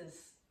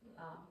Nicks'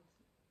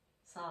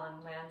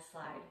 song,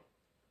 Landslide,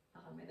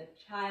 may the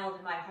child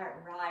in my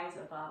heart rise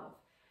above.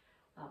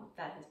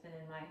 That has been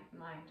in my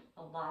mind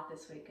a lot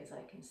this week as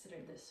I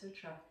considered this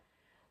sutra.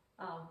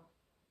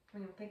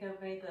 When you think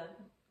of, may the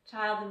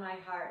child in my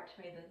heart,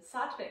 may the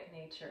sattvic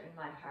nature in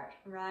my heart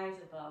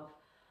rise above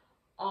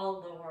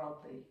all the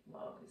worldly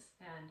woes.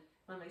 And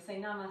when we say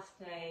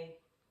namaste,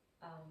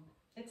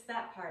 it's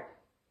that part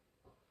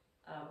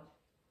of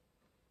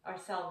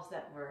ourselves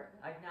that we're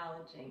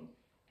acknowledging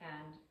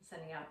and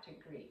sending out to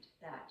greet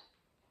that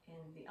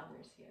in the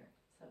others here.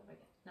 So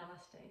again,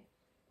 namaste.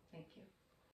 Thank you.